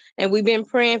 and we've been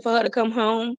praying for her to come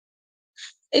home.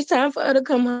 It's time for her to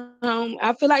come home.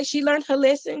 I feel like she learned her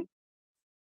lesson.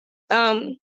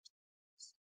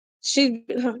 She,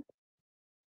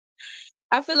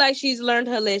 I feel like she's learned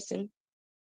her lesson.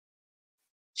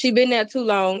 She's been there too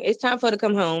long. It's time for her to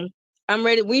come home. I'm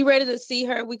ready. We ready to see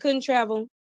her. We couldn't travel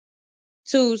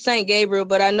to St. Gabriel,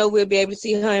 but I know we'll be able to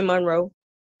see her in Monroe.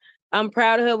 I'm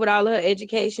proud of her with all of her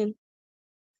education.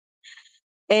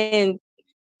 And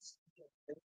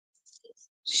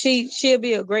she'll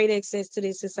be a great access to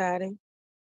this society.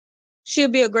 She'll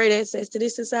be a great access to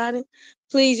this society.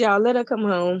 Please, y'all, let her come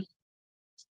home.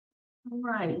 All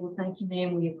right. Well, thank you,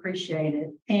 ma'am. We appreciate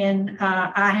it. And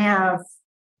I have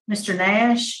Mr.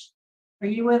 Nash. Are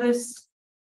you with us?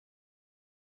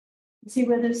 Is he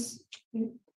with us?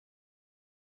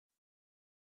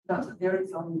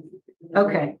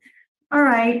 Okay. All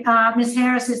right. Ms.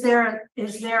 Harris, is there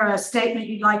a statement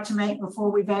you'd like to make before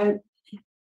we vote?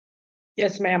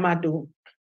 Yes, ma'am, I do.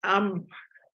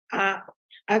 I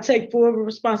take full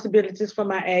responsibilities for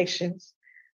my actions.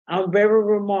 I'm very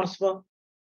remorseful,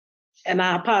 and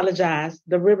I apologize.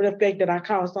 The ripple effect that I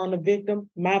caused on the victim,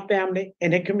 my family,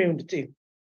 and the community.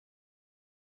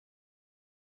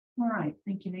 All right,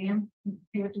 thank you, ma'am.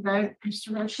 Here to vote, Mr.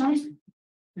 Rochon?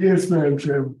 Yes, Madam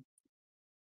Chairman.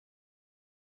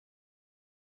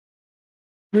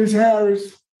 Ms.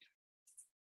 Harris.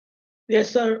 Yes,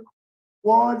 sir.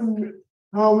 Warden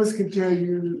Thomas can tell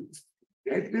you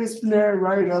that disciplinary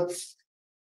write-ups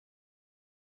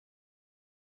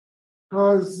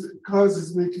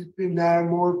causes me to deny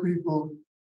more people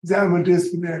that I'm a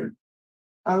disciplinary.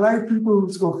 I like people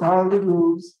who's gonna follow the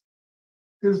rules,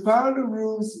 because following the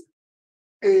rules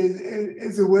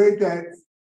is a way that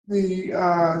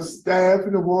the staff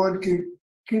and the ward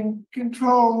can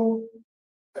control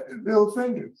the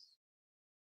offenders.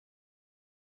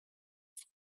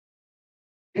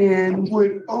 And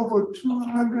with over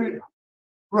 200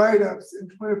 write-ups in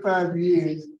 25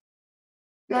 years,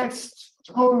 that's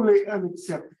totally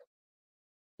unacceptable.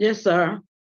 Yes, sir.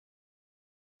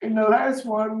 And the last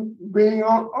one being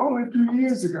only 2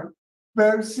 years ago.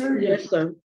 Very serious. Yes,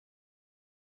 sir.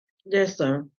 Yes,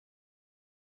 sir.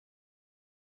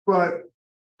 But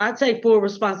I take full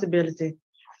responsibility.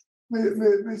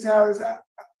 Ms. Harris,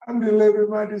 I'm delivering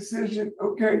my decision,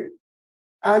 okay?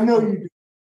 I know you do.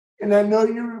 And I know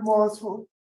you're remorseful.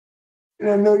 And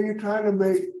I know you're trying to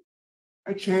make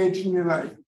a change in your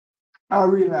life. I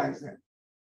realize that.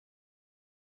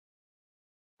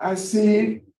 I see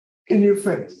it in your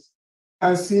face.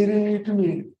 I see it in your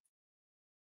community.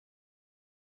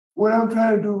 What I'm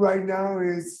trying to do right now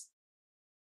is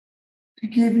to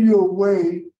give you a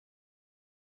way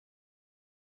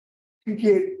to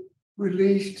get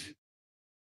released.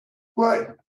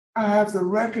 But I have to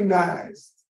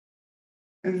recognize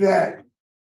that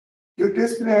your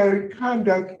disciplinary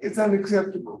conduct is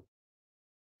unacceptable.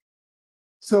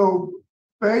 So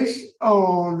based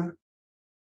on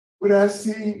what I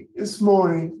see this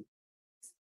morning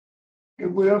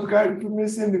and what I've gotten from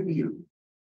this interview,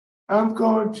 I'm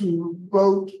going to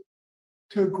vote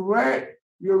to grant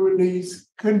your release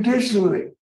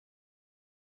conditionally.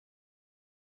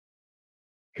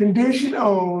 Condition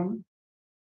on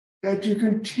that you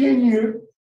continue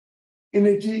in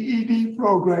the GED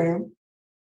program,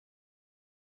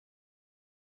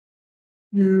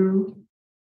 you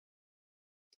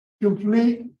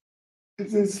complete the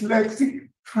dyslexic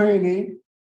training,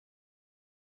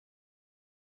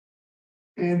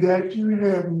 and that you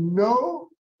have no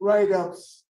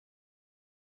write-ups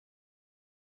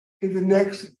in the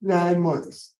next 9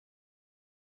 months.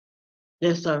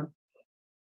 Yes, sir.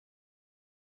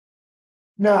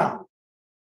 Now,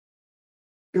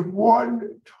 if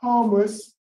Warden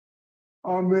Thomas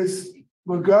or Ms.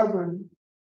 McGovern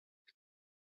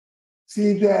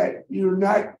see that you're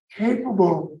not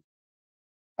capable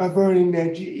of earning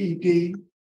that GED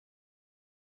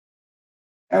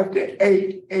after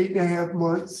 8.5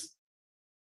 months,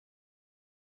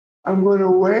 I'm going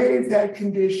to waive that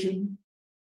condition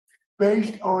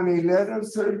based on a letter of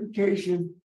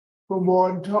certification from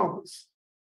Warden Thomas.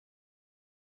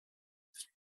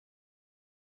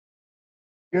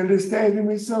 You understanding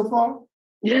me so far?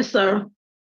 Yes, sir.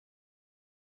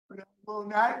 But I will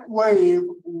not waive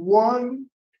one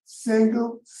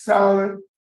single solid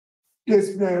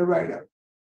disciplinary write-up.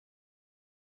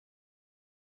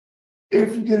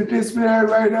 If you get a disciplinary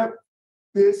write-up,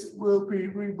 this will be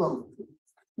revoked.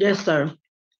 Yes, sir.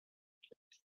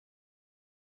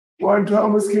 Warren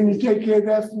Thomas, can you take care of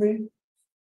that for me?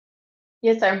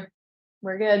 Yes, sir.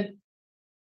 We're good.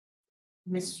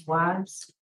 Mrs.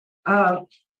 Wise.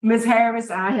 Ms.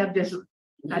 Harris, I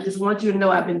just want you to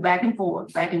know I've been back and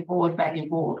forth, back and forth, back and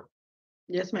forth.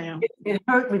 Yes, ma'am. It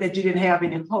hurt me that you didn't have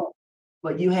any hope,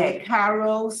 but you had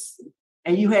Kairos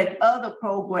and you had other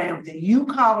programs that you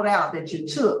called out that you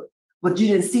took, but you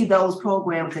didn't see those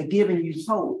programs that giving you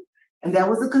hope. And that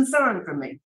was a concern for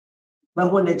me.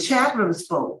 But when the chaplain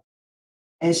spoke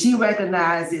and she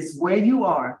recognizes where you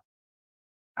are,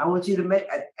 I want you to make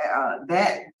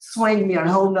that swing me a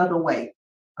whole nother way.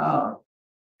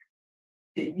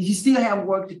 You still have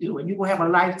work to do, and you will have a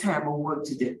lifetime of work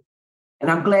to do. And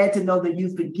I'm glad to know that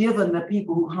you've forgiven the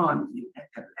people who harmed you.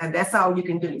 And that's all you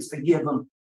can do is forgive them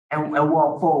and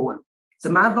walk forward.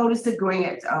 So my vote is to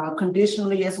grant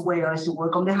conditionally as well as to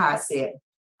work on the high set.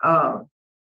 And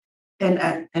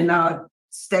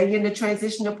stay in the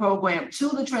transitional program, to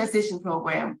the transition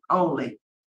program only.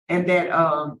 And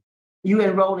that you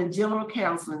enroll in general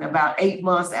counseling about 8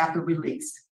 months after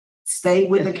release. Stay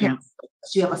with the counselor.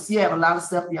 You have a lot of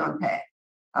stuff to unpack.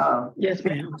 Yes,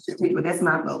 ma'am. But that's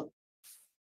my vote.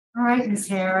 All right, Ms.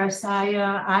 Harris,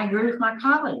 I agree with my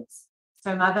colleagues.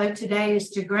 So my vote today is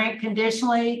to grant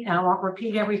conditionally, and I won't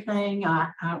repeat everything.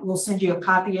 I will send you a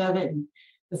copy of it, and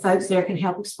the folks there can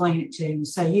help explain it to you.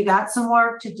 So you got some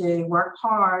work to do. Work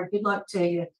hard. Good luck to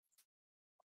you.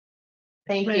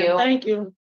 Thank Ma'am, you. thank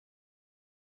you.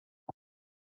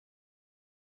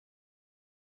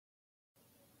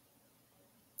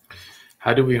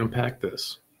 How do we unpack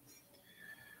this?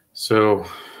 So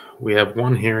we have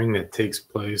one hearing that takes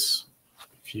place a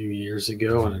few years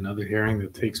ago and another hearing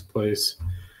that takes place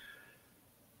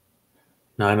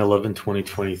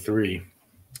 9/11/2023.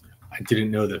 I didn't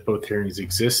know that both hearings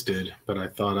existed, but I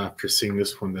thought after seeing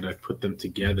this one that I'd put them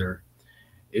together.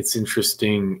 It's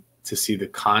interesting to see the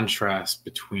contrast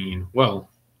between,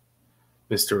 well,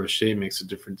 Mr. O'Shea makes a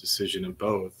different decision in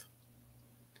both.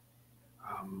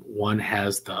 One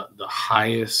has the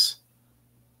highest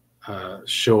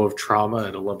show of trauma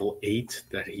at a level 8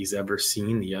 that he's ever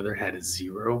seen. The other had a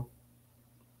 0.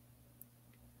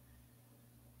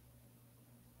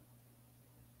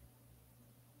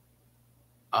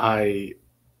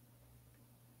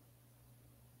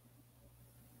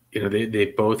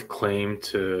 They both claim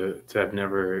to have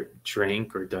never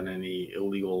drank or done any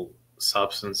illegal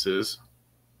substances.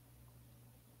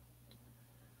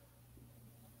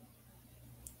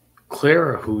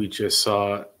 Clara, who we just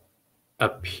saw,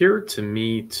 appeared to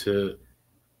me to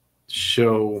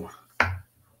show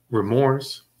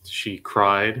remorse. She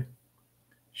cried.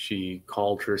 She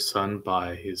called her son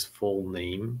by his full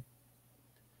name.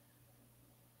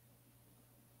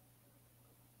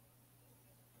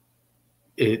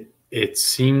 It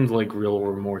seemed like real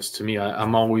remorse to me.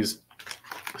 I'm always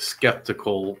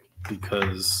skeptical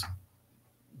because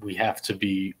we have to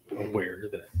be aware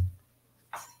that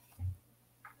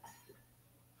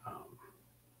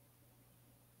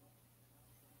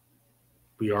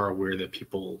we are aware that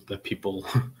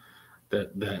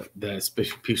that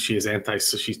especially she is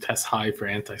she tests high for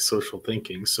antisocial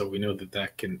thinking, so we know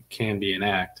that can be an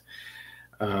act.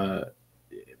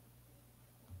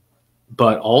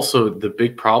 But also the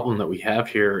big problem that we have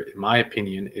here, in my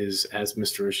opinion, is, as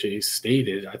Mr. O'Shea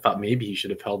stated, I thought maybe he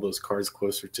should have held those cards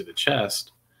closer to the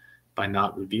chest by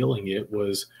not revealing it,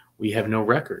 was we have no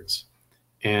records.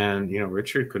 And,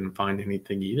 Richard couldn't find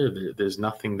anything either. There's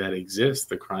nothing that exists.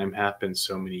 The crime happened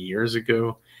so many years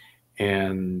ago.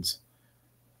 And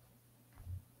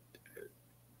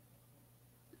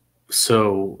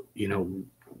so,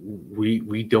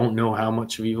 we don't know how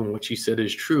much of even what she said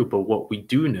is true. But what we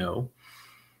do know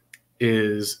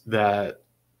is that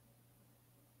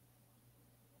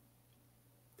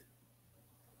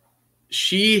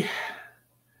she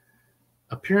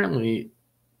apparently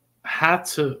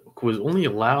was only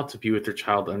allowed to be with her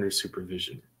child under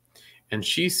supervision. And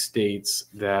she states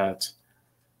that,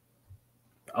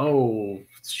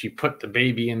 she put the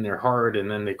baby in their heart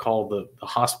and then they called the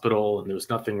hospital and there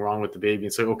was nothing wrong with the baby.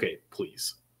 And say, okay,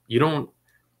 please, they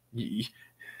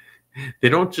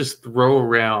don't just throw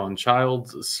around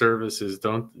child services.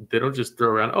 They don't just throw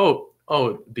around,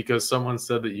 because someone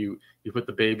said that you put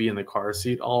the baby in the car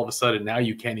seat, all of a sudden now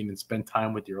you can't even spend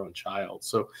time with your own child.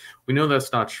 So we know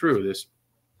that's not true. This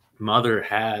mother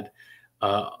had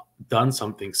done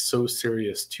something so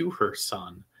serious to her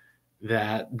son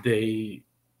that they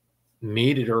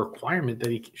made it a requirement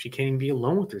that she can't even be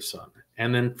alone with her son.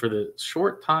 And then for the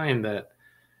short time that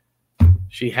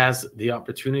she has the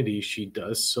opportunity, she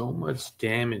does so much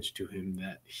damage to him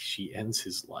that she ends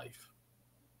his life.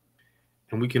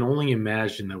 And we can only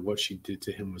imagine that what she did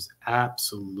to him was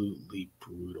absolutely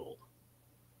brutal.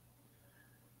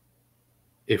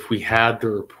 If we had the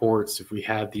reports, if we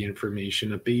had the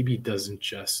information, a baby doesn't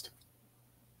just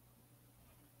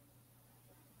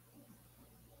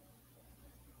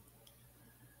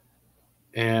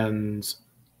and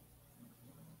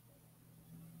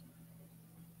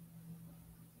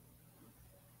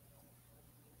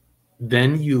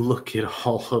then you look at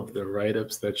all of the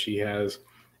write-ups that she has,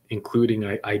 including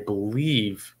I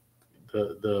believe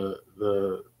it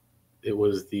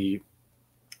was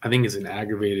I think it's an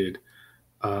aggravated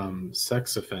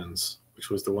sex offense, which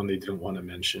was the one they didn't want to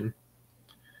mention.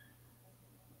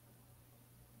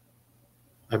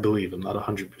 I believe, I'm not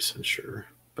 100% sure,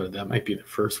 but that might be the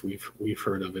first we've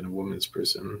heard of in a woman's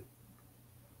prison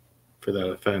for that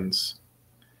offense.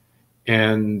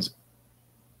 And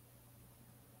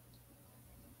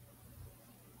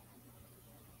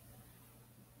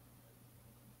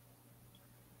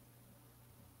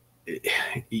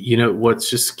you know, what's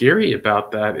just scary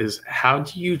about that is, how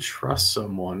do you trust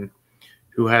someone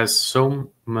who has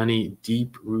so many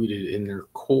deep rooted in their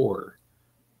core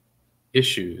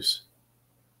issues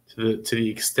to the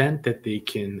extent that they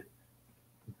can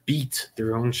beat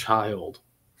their own child?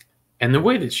 And the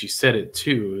way that she said it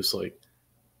too is like,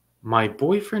 my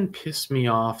boyfriend pissed me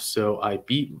off, so I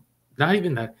beat, not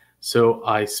even that, so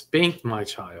I spanked my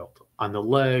child on the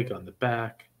leg, on the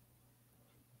back.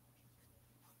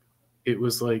 It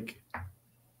was like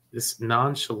this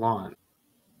nonchalant.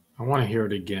 I want to hear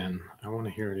it again.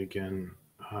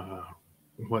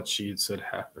 What she had said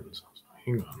happened.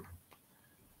 Hang on.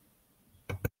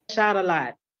 Shot a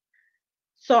lot.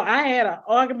 So I had an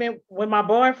argument with my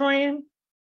boyfriend,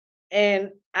 and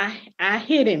I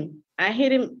hit him. I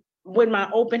hit him with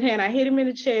my open hand. I hit him in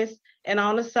the chest and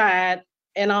on the side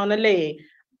and on the leg.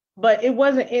 But it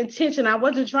wasn't intentional. I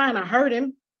wasn't trying to hurt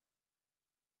him.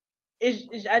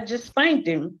 I just spanked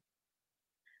him.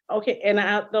 Okay, and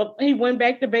he went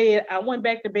back to bed. I went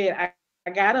back to bed.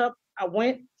 I got up. I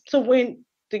went to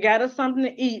get us something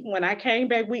to eat. When I came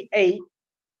back, we ate.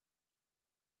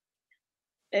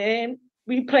 And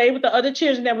we played with the other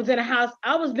children that was in the house.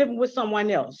 I was living with someone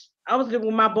else. I was living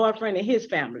with my boyfriend and his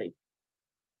family.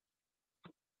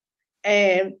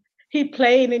 And he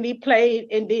played,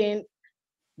 and then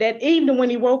that evening when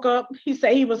he woke up, he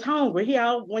said he was hungry.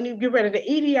 When he get ready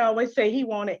to eat, he always say he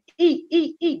wanted to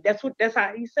eat. That's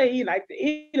how he say he liked to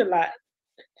eat a lot.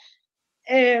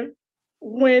 And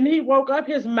when he woke up,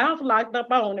 his mouth locked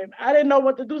up on him. I didn't know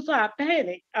what to do, so I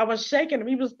panicked. I was shaking him.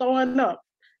 He was throwing up.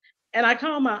 And I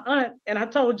called my aunt and I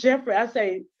told Jeffrey, I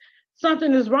say,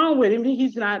 something is wrong with him.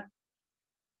 He's not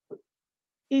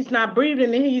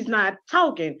breathing and he's not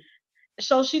talking.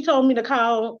 So she told me to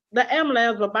call the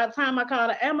ambulance, but by the time I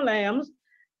called the ambulance,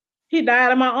 he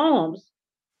died in my arms.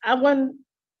 I wasn't.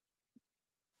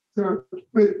 So,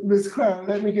 Ms. Clara,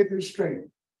 let me get this straight.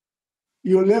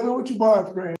 You're living with your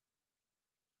boyfriend.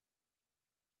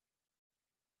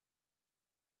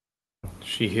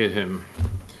 She hit him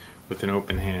with an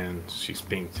open hand. She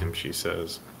spanked him, she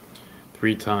says,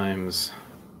 3 times.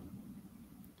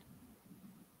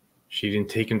 She didn't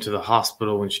take him to the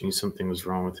hospital when she knew something was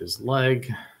wrong with his leg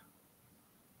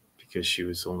because she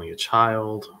was only a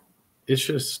child. It's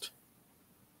just,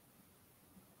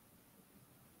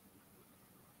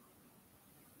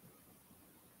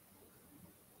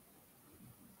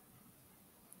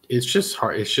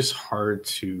 hard. It's just hard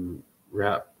to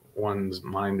wrap one's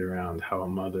mind around how a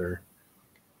mother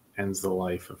ends the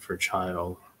life of her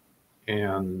child.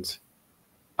 And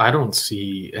I don't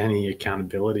see any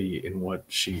accountability in what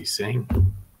she's saying.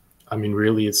 I mean,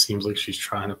 really, it seems like she's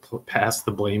trying to pass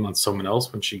the blame on someone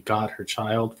else when she got her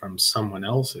child from someone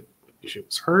else. She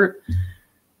was hurt.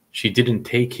 She didn't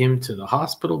take him to the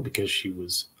hospital because she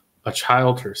was a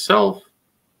child herself.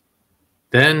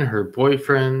 Then her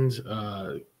boyfriend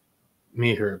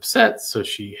made her upset, so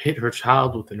she hit her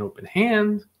child with an open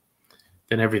hand.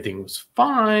 Then everything was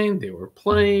fine. They were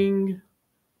playing.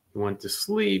 He went to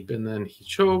sleep, and then he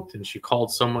choked, and she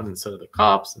called someone instead of the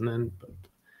cops, and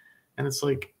it's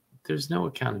like, there's no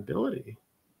accountability.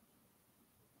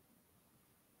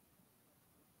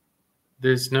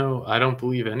 I don't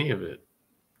believe any of it.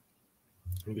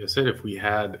 Like I said, if we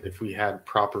had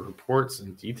proper reports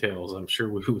and details, I'm sure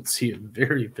we would see a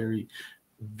very, very,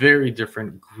 very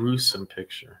different, gruesome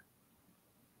picture.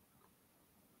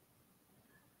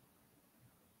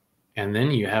 And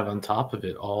then you have on top of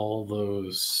it all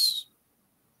those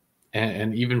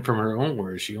And even from her own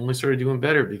words, she only started doing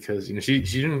better because, you know, she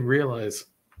didn't realize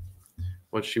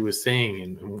what she was saying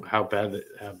and how bad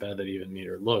that even made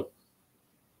her look.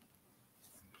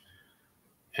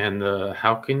 And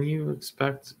how can you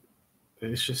expect?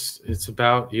 It's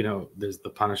about, you know, there's the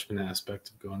punishment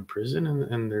aspect of going to prison,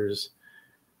 and there's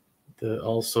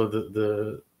also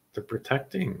the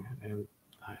protecting, and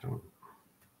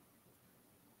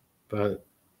but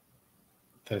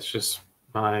that's just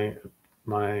my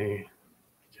I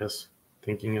guess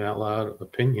thinking it out loud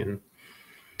opinion.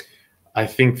 I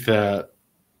think that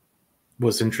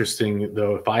what's interesting,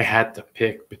 though, if I had to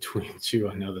pick between two,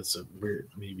 I know that's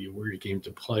maybe a weird game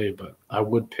to play, but I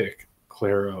would pick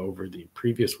Clara over the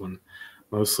previous one,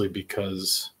 mostly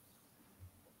because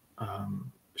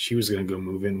she was going to go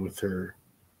move in with her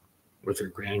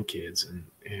grandkids,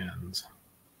 and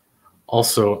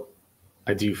also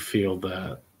I do feel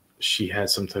that she had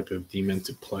some type of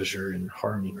demented pleasure in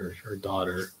harming her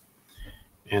daughter,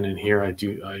 and in here I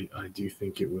do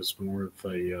think it was more of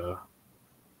a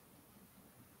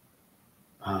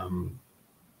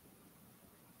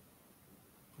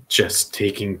just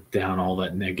taking down all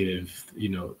that negative, you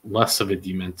know, less of a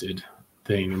demented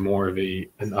thing, more of a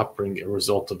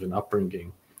result of an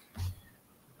upbringing.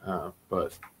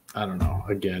 But I don't know.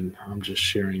 Again, I'm just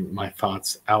sharing my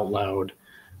thoughts out loud.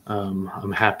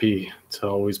 I'm happy to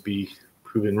always be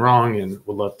proven wrong, and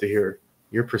would love to hear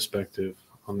your perspective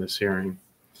on this hearing.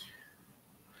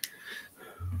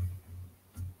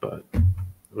 But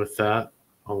with that,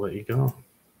 I'll let you go.